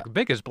 I'm like,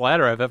 biggest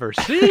bladder I've ever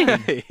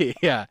seen.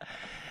 Yeah.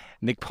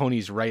 Nick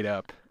Pony's right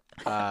up.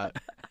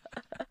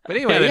 But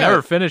anyway, Yeah, they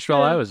never finished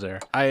while I was there.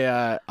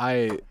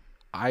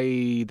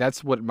 I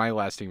that's what my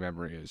lasting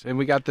memory is. And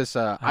we got this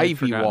I'd ivy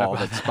forgotten wall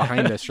about that's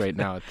behind us right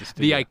now at the The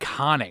studio.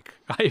 iconic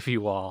ivy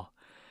wall.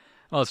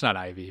 Well, it's not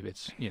ivy.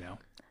 It's,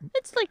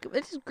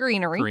 it's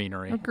greenery.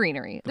 greenery.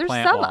 Greenery. There's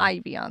plant some wall.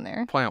 ivy on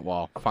there. Plant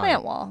wall. Fine.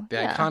 Plant wall. The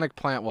yeah. iconic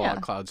plant wall Yeah.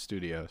 at Cloud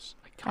Studios.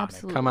 Iconic.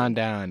 Absolutely. Come on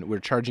down. We're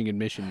charging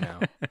admission now.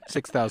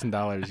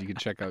 $6,000. You can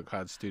check out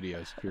Cloud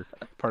Studios if you're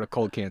part of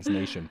Cold Cans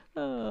Nation.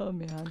 Oh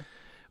man.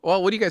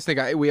 Well, what do you guys think?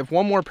 We have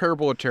one more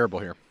parable or terrible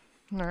here.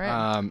 All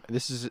right.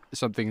 This is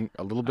something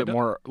a little bit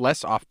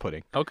less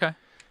off-putting. Okay.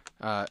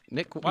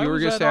 Nick, Why you were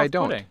was going to that say I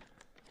don't. off-putting?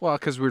 Well,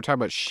 because we were talking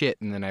about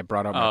shit, and then I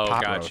brought up my Oh,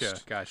 pot gotcha.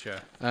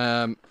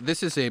 roast.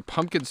 This is a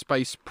pumpkin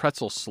spice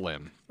pretzel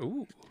slim.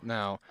 Ooh.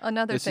 Now,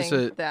 Another this is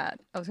thing that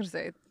I was going to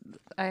say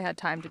I had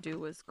time to do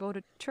was go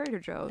to Trader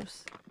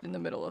Joe's in the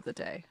middle of the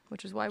day,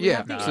 which is why we yeah,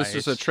 have these. so this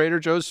is a Nice. Trader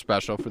Joe's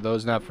special. For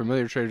those not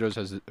familiar, Trader Joe's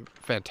has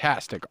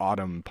fantastic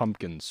autumn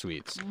pumpkin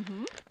sweets.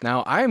 Mm-hmm.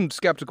 Now, I'm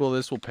skeptical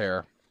this will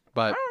pair,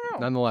 but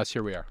nonetheless,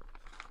 here we are.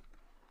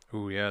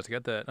 Ooh, yeah, it's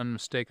got that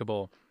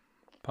unmistakable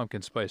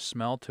pumpkin spice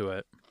smell to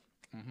it.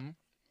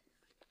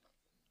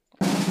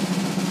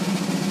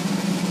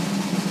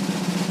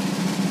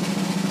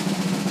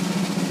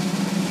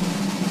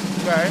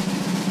 Okay.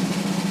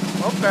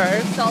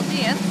 Okay.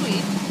 Salty and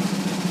sweet.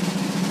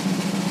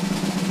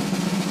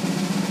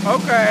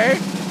 Okay.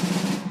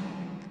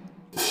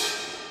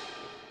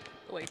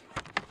 Wait.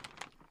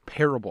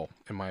 Parable,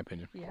 in my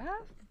opinion. Yeah?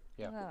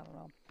 Yeah. I don't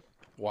know.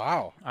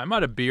 Wow. I'm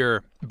out of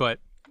beer, but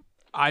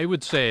I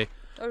would say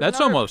There's that's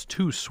another- almost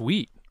too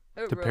sweet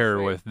to real pair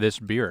sweet. with this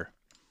beer.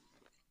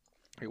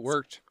 It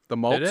worked. The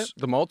Did malts. it?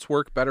 The malts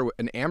work better.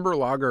 An amber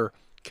lager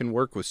can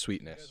work with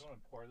sweetness.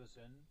 want to pour this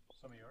in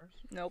some of yours?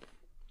 Nope.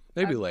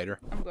 Maybe later.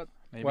 I'm good.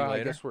 Maybe well,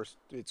 later. I guess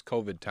it's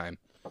COVID time.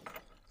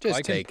 Just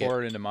I can take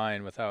pour it. it into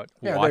mine without.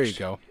 Yeah, watch, there you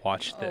go.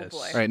 Watch Oh, this.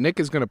 boy. All right, Nick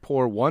is going to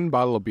pour one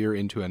bottle of beer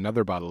into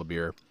another bottle of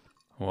beer.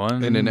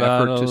 One In an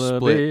effort to bottle of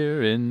split.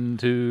 beer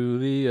into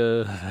the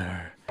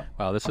other.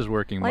 Wow, this is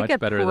working Like much a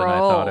better than I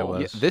thought it pro.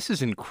 was. Yeah, this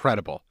is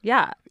incredible.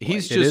 Yeah.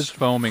 He's It just is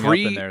foaming up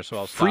in there, so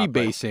I'll stop it.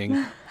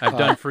 freebasing I've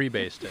done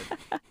freebased it.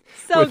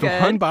 So with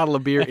good. one bottle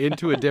of beer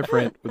into a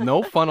different, with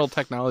no funnel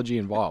technology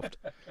involved.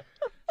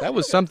 That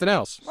was something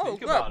else. Oh,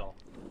 good.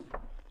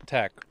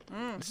 Tech.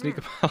 Sneak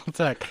a bottle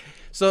tech.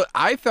 So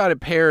I thought it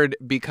paired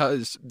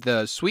because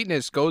the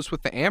sweetness goes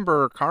with the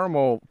amber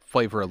caramel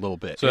flavor a little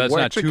bit. So It that's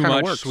not actually too kinda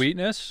much works.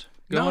 sweetness.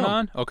 going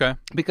on? Okay.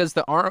 Because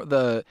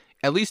the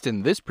at least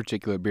in this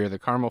particular beer, the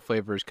caramel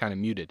flavor is kind of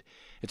muted.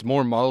 It's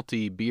more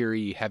malty,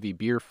 beery, heavy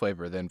beer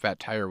flavor than Fat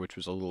Tire, which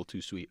was a little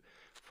too sweet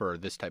for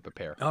this type of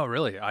pear. Oh,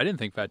 really? I didn't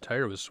think Fat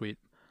Tire was sweet.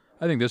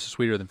 I think this is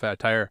sweeter than Fat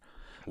Tire.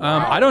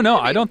 Wow. I don't know.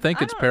 I don't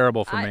think it's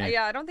parable for me.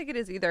 Yeah, I don't think it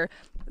is either.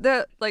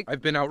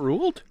 I've been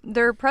outruled.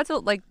 Their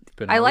pretzel,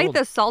 I like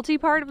the salty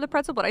part of the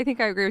pretzel, but I think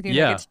I agree with you.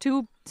 Yeah. Like, it's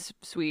too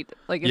sweet.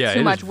 Like, it's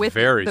too much with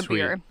very the sweet.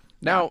 beer.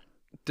 Now,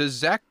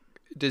 does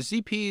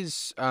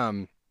ZP's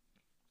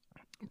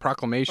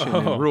proclamation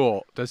and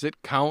rule, does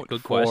it count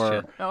Good for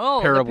question.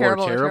 parable or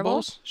or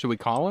terribles? Should we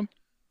call him?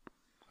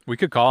 We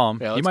could call him.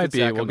 Yeah, He let's might get be.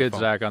 Zach We'll on the get phone.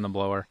 Zach on the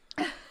blower.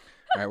 All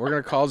right, we're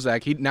going to call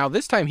Zach. Now,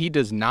 this time he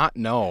does not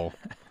know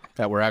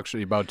that we're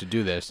actually about to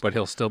do this. But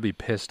he'll still be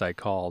pissed I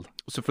called.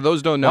 So for those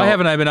who don't know... Why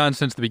haven't I been on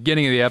since the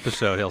beginning of the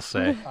episode, he'll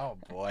say. Oh,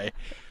 boy.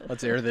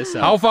 Let's air this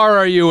out. How far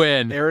are you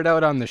in? Air it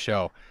out on the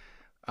show.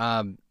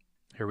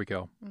 Here we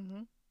go.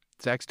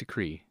 Zach's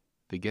decree.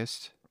 The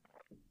guest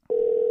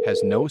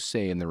has no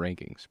say in the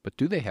rankings, but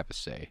do they have a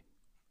say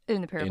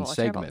In the parable in or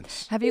terrible.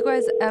 segments? Have you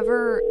guys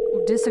ever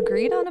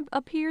disagreed on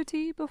a P or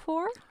T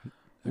before?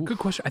 Good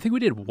question. I think we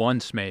did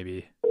once,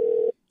 maybe.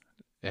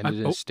 Ended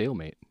in a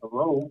stalemate.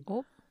 Hello.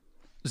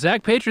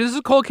 Zach Patriot, this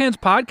is Cold Cans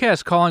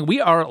Podcast calling.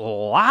 We are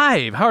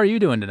live. How are you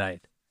doing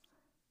tonight?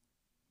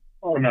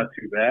 Oh, not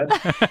too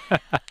bad.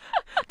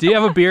 Do you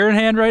have a beer in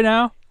hand right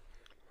now?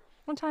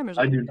 What time is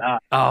it? I do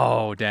not.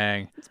 Oh,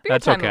 dang. It's beer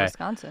That's time in okay.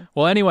 Wisconsin.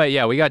 Well, anyway,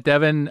 yeah, we got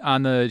Devin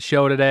on the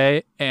show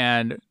today,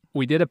 and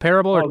we did a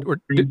parable. After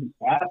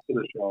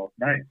the show.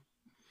 Nice.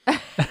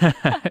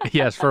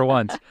 Yes, for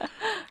once.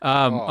 Joe.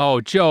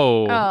 Oh,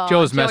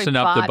 Joe's Joey messing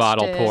up the botched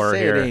bottle it. pour Say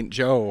here. it ain't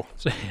Joe.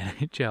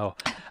 Joe.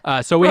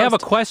 So we have a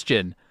Roast.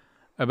 question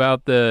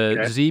about the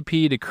Okay.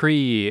 ZP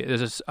decree.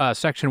 This is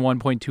section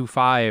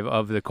 1.25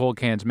 of the Cold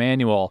Cans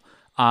Manual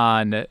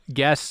on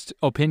guest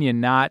opinion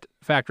not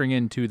factoring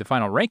into the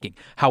final ranking.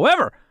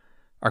 However,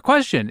 our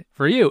question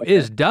for you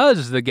is,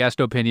 does the guest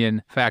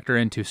opinion factor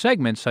into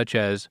segments such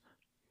as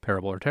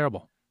parable or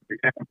terrible? You're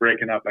kind of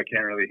breaking up. I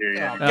can't really hear you.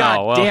 Oh,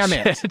 God damn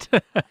it.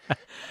 shit.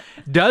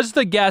 Does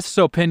the guest's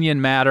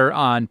opinion matter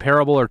on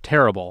parable or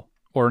terrible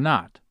or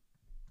not?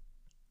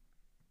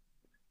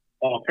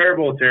 Oh,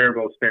 parable,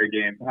 terrible, is fair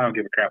game. I don't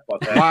give a crap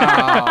about that.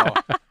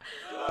 Wow.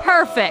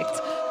 Perfect.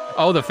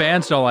 Oh, the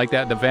fans don't like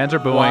that. The fans are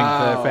booing.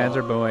 Wow. The fans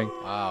are booing.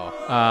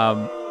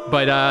 Wow.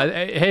 But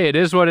hey, it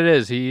is what it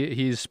is.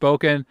 He's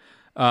spoken.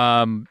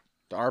 The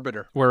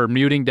arbiter. We're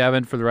muting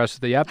Devin for the rest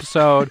of the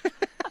episode.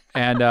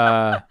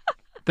 And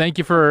thank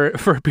you for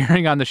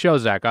appearing on the show,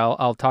 Zach.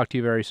 I'll talk to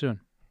you very soon.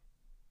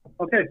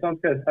 Okay, sounds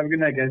good. Have a good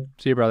night, guys.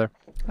 See you, brother.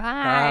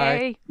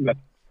 Bye.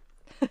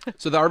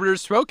 So the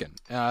arbiter's spoken.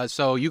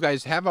 So you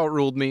guys have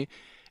outruled me.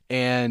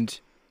 And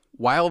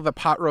while the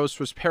pot roast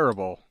was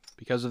parable,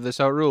 because of this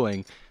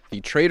outruling, the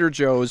Trader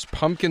Joe's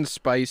pumpkin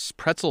spice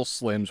pretzel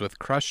slims with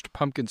crushed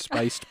pumpkin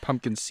spiced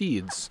pumpkin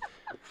seeds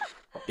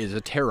is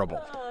a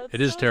terrible.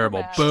 It is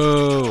terrible.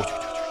 Boo.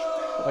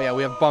 Oh, yeah,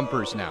 we have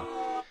bumpers now.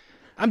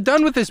 I'm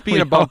done with this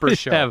being a bumper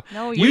show.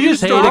 No, You you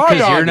just used hate to it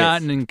because raw you're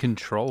dog not it. in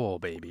control,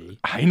 baby.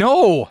 I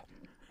know.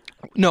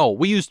 No,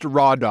 we used to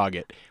raw dog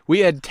it. We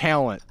had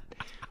talent.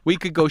 We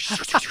could go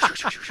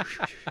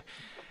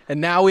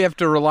and now we have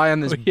to rely on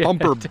this Yeah,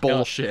 bumper talent.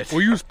 bullshit.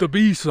 We used to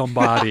be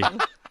somebody. man.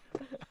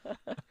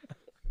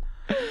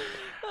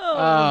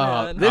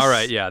 This- All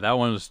right, yeah, that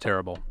one was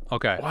terrible.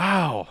 Okay.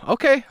 Wow.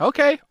 Okay.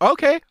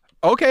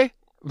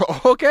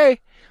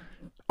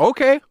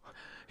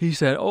 He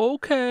said,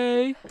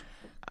 okay.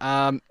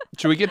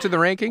 Should we get to the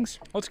rankings?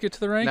 Let's get to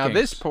the rankings. Now,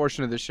 this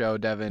portion of the show,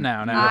 Devin,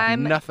 No. you have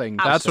I'm nothing.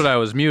 to That's say. what I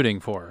was muting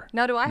for.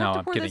 Now, do I have No, to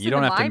I'm pour kidding. this You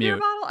don't into have to my beer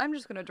mute. bottle? I'm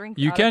just going to drink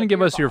You out of can the give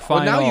beer us your bottle.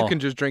 Well, final. now you can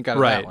just drink out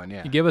of right. that one.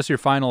 Yeah. You give us your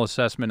final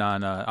assessment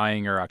on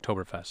Eyinger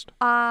Oktoberfest.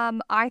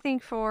 I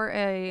think for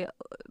a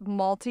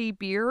malty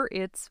beer,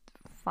 it's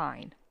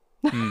fine.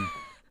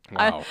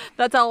 Wow.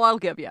 That's all I'll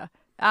give you.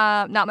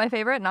 Not my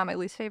favorite, not my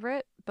least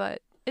favorite,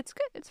 but it's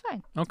good. It's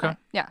fine. It's Okay. fine.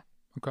 Yeah.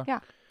 Okay. Yeah.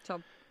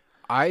 So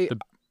I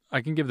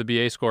I can give the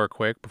BA score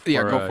quick before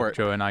Yeah, go for it.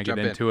 Joe and I Jump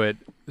get in. into it.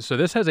 So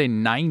this has a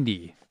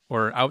 90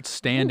 or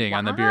outstanding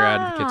on the Beer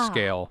Advocate wow.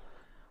 scale.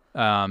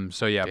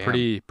 So yeah, Damn.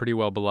 pretty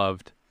well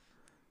beloved.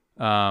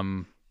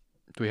 do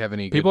we have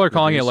any? People good are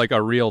calling it reviews? like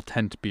a real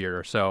tent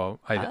beer. So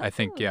I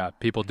think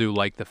people do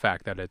like the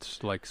fact that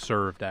it's like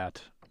served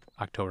at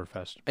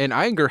Oktoberfest. And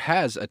Eyinger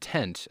has a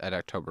tent at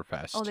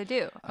Oktoberfest. oh, they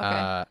do.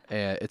 Okay.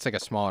 It's like a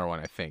smaller one,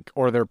 I think,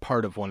 or they're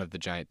part of one of the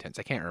giant tents.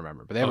 I can't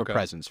remember, but they have Okay. a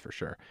presence for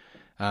sure.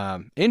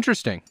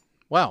 Interesting.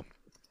 Well,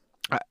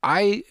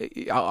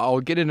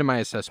 I'll get into my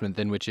assessment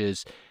then, which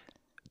is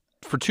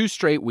for 2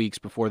 straight weeks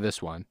before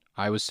this one,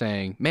 I was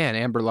saying, man,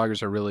 amber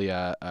lagers are really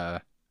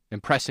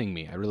impressing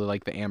me. I really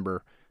like the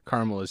amber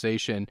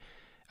caramelization.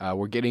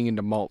 We're getting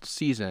into malt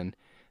season.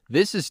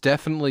 This is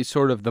definitely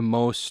sort of the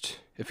most,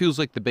 it feels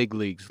like the big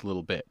leagues a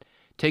little bit.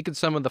 Taking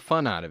some of the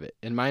fun out of it.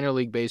 In minor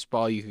league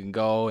baseball, you can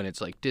go and it's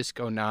like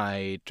disco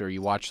night, or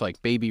you watch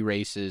like baby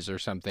races or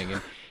something,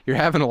 and you're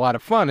having a lot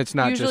of fun. It's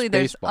not Usually just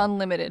there's baseball.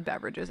 unlimited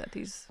beverages at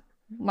these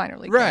minor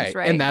league Right, things,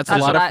 right? and that's a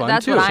lot of fun,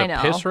 that's too. what It's I a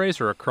know. piss race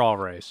or a crawl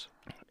race?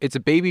 It's a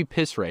baby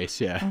piss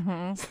race, yeah.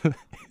 Mm-hmm.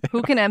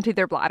 Who can empty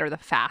their bladder the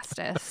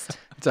fastest?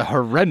 It's a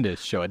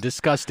horrendous show, a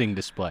disgusting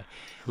display.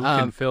 Who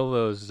can fill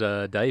those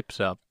dipes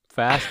up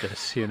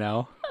fastest, you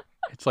know?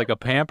 It's like a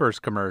Pampers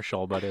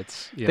commercial, but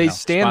it's They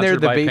stand there,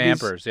 sponsored the by babies,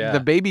 Pampers, yeah. the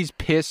babies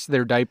piss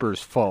their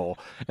diapers full,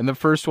 and the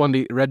first one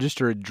to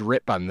register a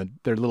drip on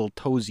their little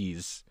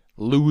toesies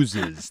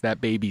loses. That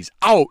baby's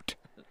out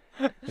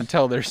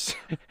until there's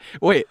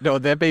wait, no,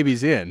 that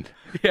baby's in.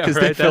 Yeah, Because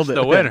right. they filled That's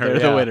it. the winner. They're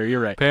yeah. the winner.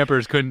 You're right.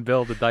 Pampers couldn't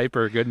build a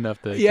diaper good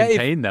enough to Yeah,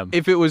 contain them.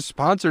 If it was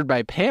sponsored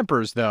by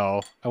Pampers,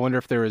 though, I wonder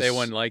if there was. They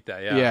wouldn't like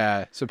that, yeah.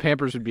 Yeah, so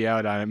Pampers would be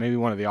out on it. Maybe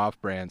one of the off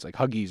brands, like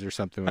Huggies or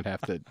something, would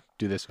have to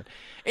do this one.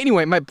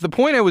 Anyway, the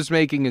point I was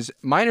making is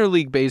minor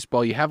league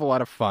baseball, you have a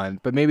lot of fun,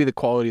 but maybe the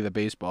quality of the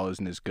baseball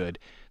isn't as good.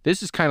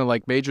 This is kind of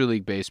like Major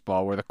League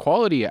Baseball, where the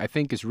quality, I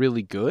think, is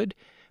really good,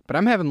 but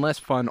I'm having less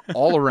fun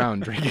all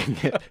around drinking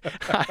it.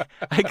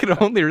 I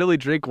could only really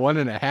drink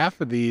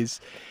 1.5 of these.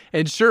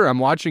 And sure, I'm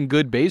watching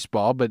good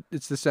baseball, but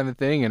it's the 7th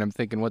inning, and I'm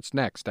thinking, what's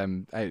next?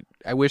 I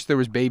wish there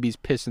was babies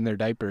pissing their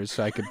diapers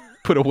so I could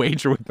put a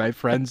wager with my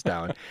friends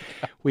down.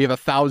 We have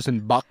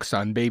 $1,000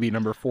 on baby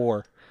number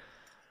 4.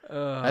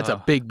 That's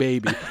a big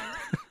baby.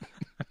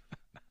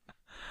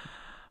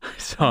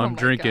 So Oh I'm my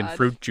drinking God.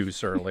 fruit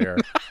juice earlier.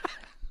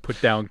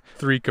 Put down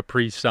 3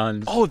 Capri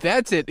Suns. Oh,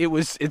 that's it.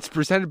 It's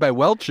presented by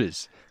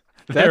Welch's.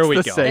 There we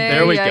the go. segment.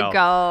 There we you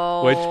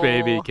go. Which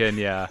baby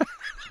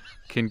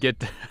can get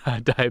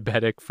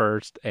diabetic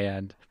first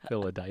and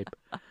fill a diaper?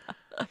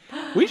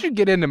 We should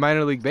get into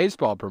minor league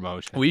baseball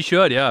promotion. We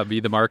should, yeah, be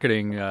the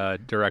marketing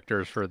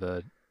directors for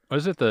the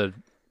the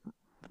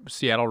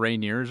Seattle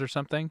Rainiers or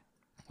something?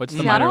 What's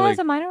the Seattle minor has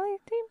league? a minor league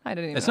team? I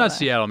didn't even It's know not that.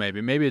 Seattle,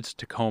 maybe it's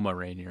Tacoma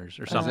Rainiers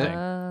or something.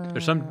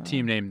 There's some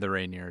team named the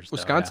Rainiers. though,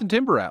 Wisconsin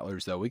Timber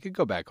Rattlers, though. We could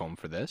go back home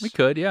for this. yeah. We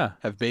could, yeah.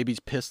 Have babies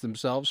piss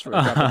themselves for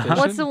a competition.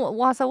 What's the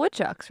Wausau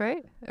Woodchucks,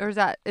 right? Or is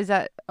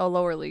that a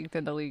lower league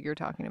than the league you're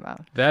talking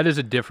about? That is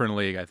a different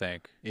league, I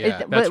think.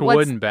 Yeah. That's What's-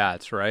 wooden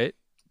bats, right?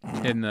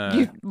 In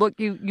the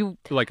You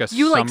like a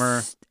you like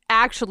summer.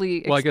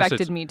 actually Well, I guess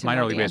expected it's me to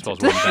minor know league the answer baseball's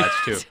to wooden that.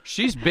 bats too.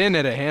 She's been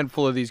at a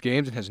handful of these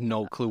games and has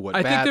no clue what I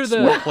think bats, they're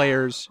the- what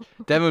players.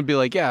 Devin would be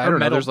like, yeah, I Or don't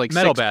know. metal, There's like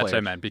metal 6 bats, players.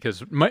 I meant,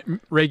 because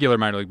regular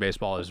minor league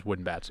baseball is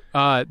wooden bats.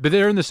 But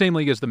they're in the same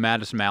league as the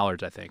Madison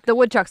Mallards, I think. The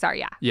Woodchucks are,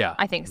 yeah. Yeah,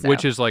 I think so.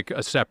 Which is like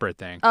a separate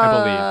thing, I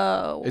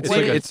believe. It's What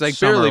like is- it's like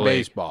summer barely league.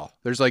 baseball.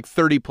 There's like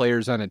 30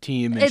 players on a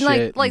team and, And, like-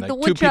 shit. like and the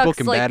 2 people Woodchucks,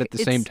 can like, bat at the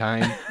same it's-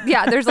 time.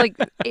 Yeah, there's like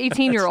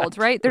 18-year-olds,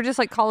 right? They're just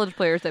like college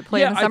players that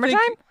play in the I summertime.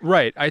 think,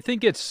 right. I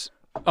think it's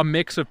a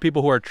mix of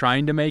people who are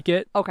trying to make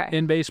it Okay.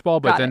 in baseball,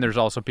 but Got then it. there's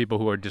also people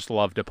who are just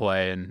love to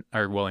play and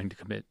are willing to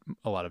commit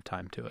a lot of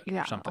time to it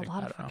Yeah, or something. a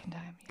lot I of don't know. fucking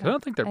time. 'Cause I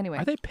don't think they're. Anyway.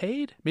 Are they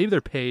paid? Maybe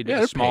they're paid Yeah, a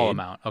they're small paid.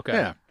 amount. Okay.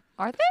 Yeah.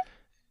 Are they?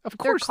 Of They're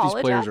course, these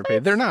college players are paid.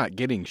 athletes? They're not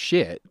getting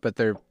shit, but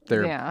they're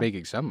Yeah.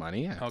 making some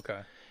money. Yeah. Okay.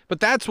 But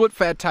that's what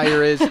Fat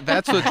Tire is.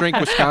 That's what Drink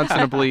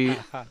Wisconsinably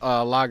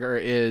Lager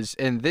is.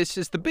 And this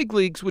is the big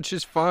leagues, which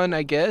is fun,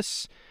 I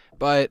guess.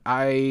 But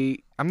I'm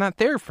not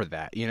there for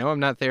that. You know, I'm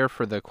not there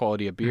for the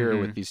quality of beer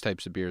with these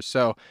types of beers.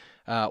 So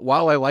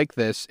while I like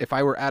this, if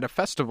I were at a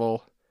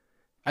festival,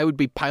 I would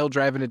be pile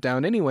driving it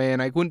down anyway, and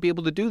I wouldn't be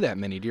able to do that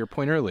many, to your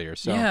point earlier.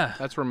 So Yeah,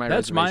 that's where my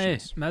that's reservation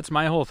is. that's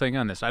my whole thing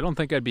on this. I don't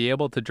think I'd be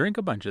able to drink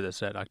a bunch of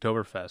this at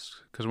Oktoberfest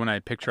because when I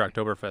picture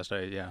Oktoberfest,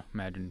 I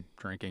imagine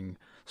drinking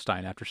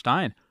Stein after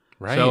Stein.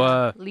 Right.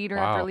 So Liter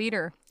Wow. after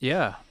liter.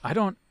 yeah, I'm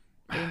not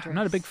a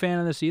Dangerous. big fan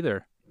of this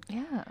either.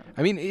 Yeah.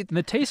 I mean, And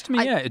the taste to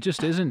me, it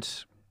just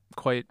isn't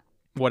quite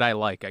what I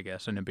like, I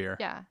guess, in a beer.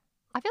 Yeah.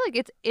 I feel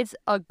like it's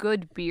a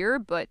good beer,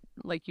 but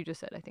like you just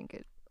said, I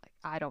think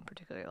I don't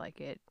particularly like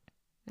it.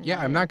 yeah,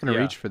 I'm not going to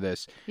Yeah. reach for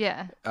this.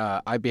 Yeah.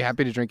 I'd be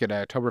happy to drink it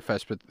at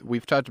Oktoberfest, but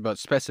we've talked about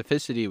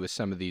specificity with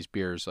some of these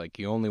beers. Like,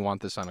 you only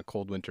want this on a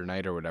cold winter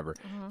night or whatever.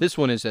 This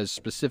one is as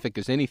specific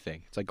as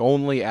anything. It's like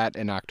only at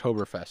an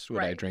Oktoberfest would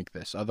I Right. drink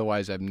this.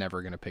 Otherwise, I'm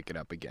never going to pick it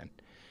up again.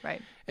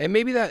 Right. And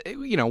maybe that,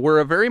 you know, we're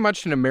a very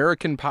much an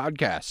American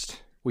podcast.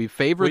 We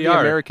favor We the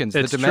are. Americans,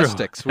 It's the true.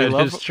 domestics. We That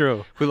love is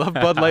true. We love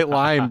Bud Light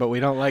Lime, but we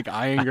don't like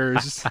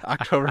Einger's,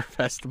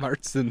 Oktoberfest,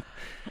 Marzen.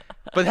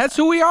 But that's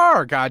who we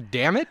are, god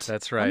damn it.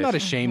 That's I'm right. not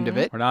ashamed of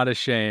it. We're not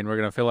ashamed. We're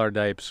going to fill our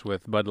dipes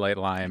with Bud Light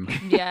Lime.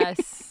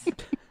 Yes.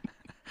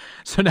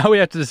 So now we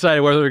have to decide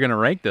whether we're going to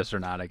rank this or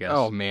not, I guess.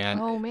 Oh, man.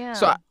 Oh man.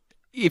 So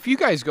if you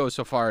guys go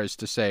so far as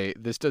to say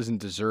this doesn't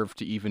deserve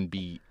to even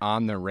be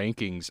on the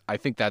rankings, I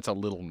think that's a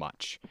little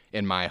much,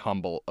 in my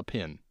humble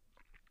opinion.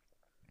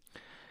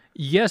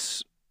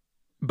 Yes,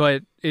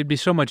 but it'd be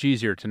so much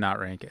easier to not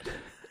rank it.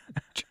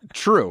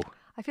 True.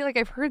 I feel like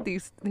I've heard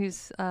these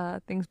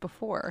things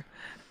before.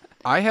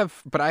 I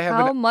have, but I have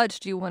How much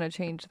do you want to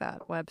change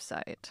that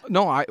website?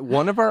 No,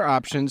 one of our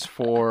options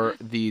for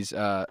these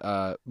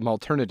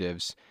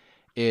alternatives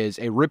is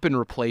a rip and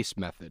replace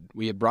method.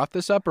 We had brought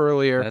this up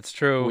earlier. That's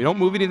true. We don't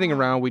move anything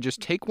around. We just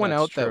take one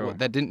That's out true.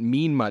 that didn't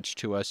mean much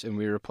to us, and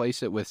we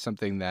replace it with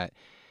something that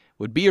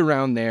would be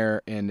around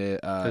there. And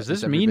Does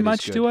this mean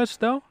much to us,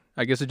 though?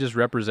 I guess it just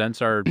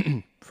represents our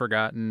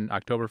forgotten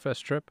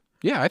Oktoberfest trip.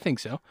 Yeah, I think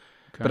so.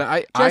 Okay. But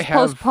I Just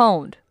have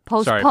postponed.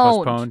 Sorry,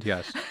 postponed.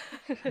 Yes.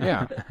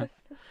 yeah.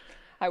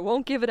 I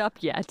won't give it up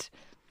yet.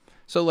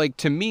 So like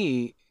to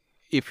me,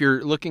 if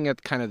you're looking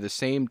at kind of the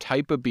same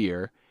type of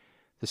beer,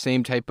 the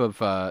same type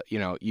of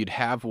you'd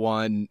have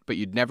one, but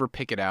you'd never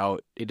pick it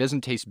out. It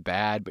doesn't taste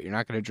bad, but you're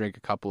not going to drink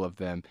a couple of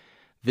them.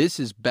 This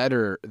is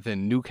better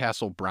than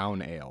Newcastle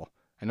Brown Ale.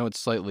 I know it's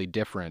slightly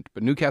different,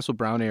 but Newcastle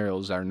Brown Ale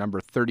is our number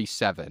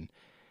 37.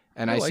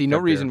 And I like see no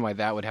that reason beer. why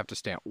that would have to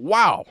stand.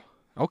 Wow.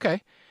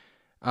 Okay.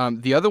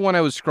 The other one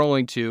I was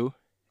scrolling to,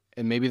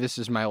 and maybe this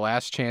is my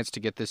last chance to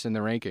get this in the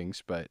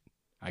rankings, but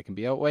I can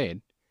be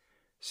outweighed.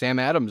 Sam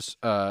Adams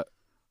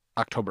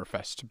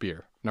Oktoberfest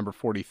beer, number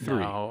 43.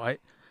 No,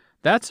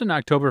 that's an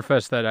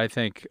Oktoberfest that I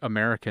think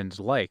Americans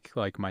like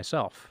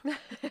myself.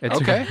 It's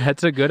Okay.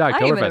 That's a good I am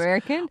an Oktoberfest.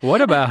 American.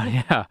 What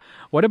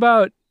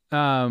about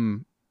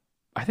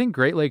I think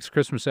Great Lakes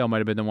Christmas Ale might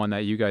have been the one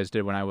that you guys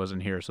did when I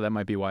wasn't here, so that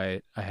might be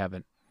why I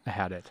haven't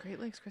had it. Great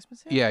Lakes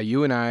Christmas Ale? Yeah,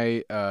 you and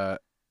I,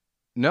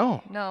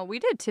 no. No, we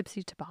did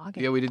Tipsy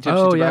Toboggan. Yeah, we did Tipsy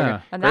Oh, Toboggan.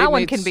 yeah. And Great that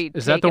one Lakes- can be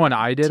Is that the one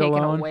I did taken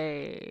alone?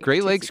 away. Great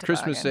Tipsy Lakes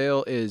Christmas Toboggan.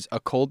 Ale is a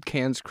cold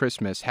cans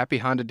Christmas. Happy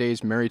Honda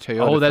Days, Merry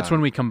Toyota. Oh, that's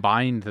when we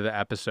combined the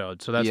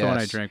episode. So that's the one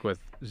I Yes. drank with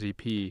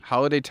ZP.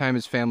 Holiday time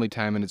is family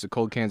time, and it's a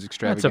cold cans That's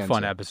extravaganza. a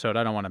fun episode.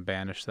 I don't want to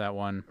banish that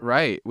one.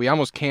 Right. We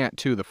almost can't,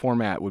 too. The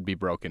format would be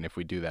broken if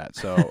we do that.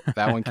 So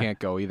that one can't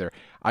go either.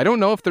 I don't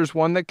know if there's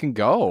one that can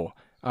go.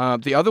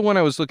 The other one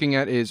I was looking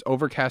at is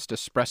Overcast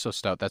Espresso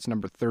Stout. That's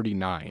number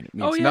 39. It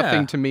means Oh, yeah.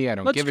 nothing to me. I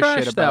don't Let's give a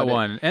trash shit about that it.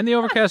 one. And the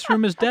Overcast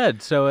Room is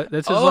dead, so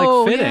this is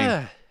Oh, like fitting.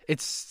 yeah.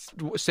 It's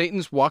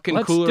Satan's walk-in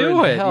Let's cooler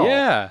do in it. hell.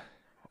 Yeah.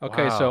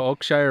 Okay, so Wow.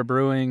 Oakshire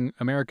Brewing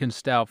American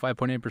Stout,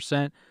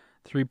 5.8%,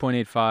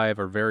 3.85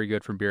 are very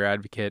good from Beer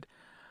Advocate.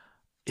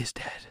 Is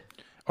dead.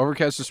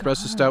 Overcast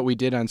Espresso Stout we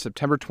did on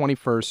September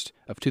 21st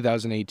of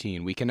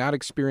 2018. We cannot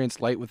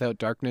experience light without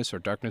darkness or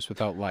darkness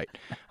without light.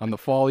 On the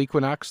fall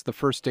equinox, the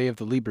first day of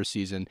the Libra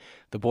season,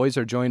 the boys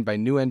are joined by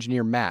new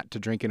engineer Matt to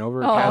drink an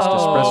Overcast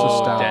Espresso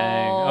Stout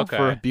dang. Okay.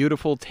 for a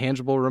beautiful,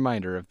 tangible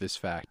reminder of this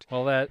fact.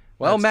 Well,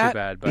 Well, that's Matt, too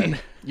bad,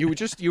 but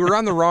you were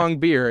on the wrong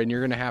beer, and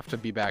you're going to have to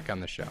be back on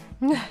the show.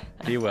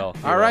 he will.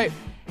 All right.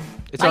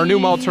 It's our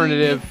new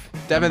alternative.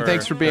 Devin, Number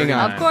thanks for being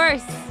on. 39. Of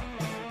course.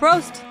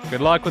 Prost.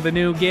 Good luck with the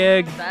new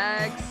gig.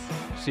 Thanks.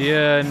 See you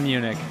in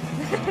Munich.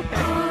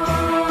 Oh,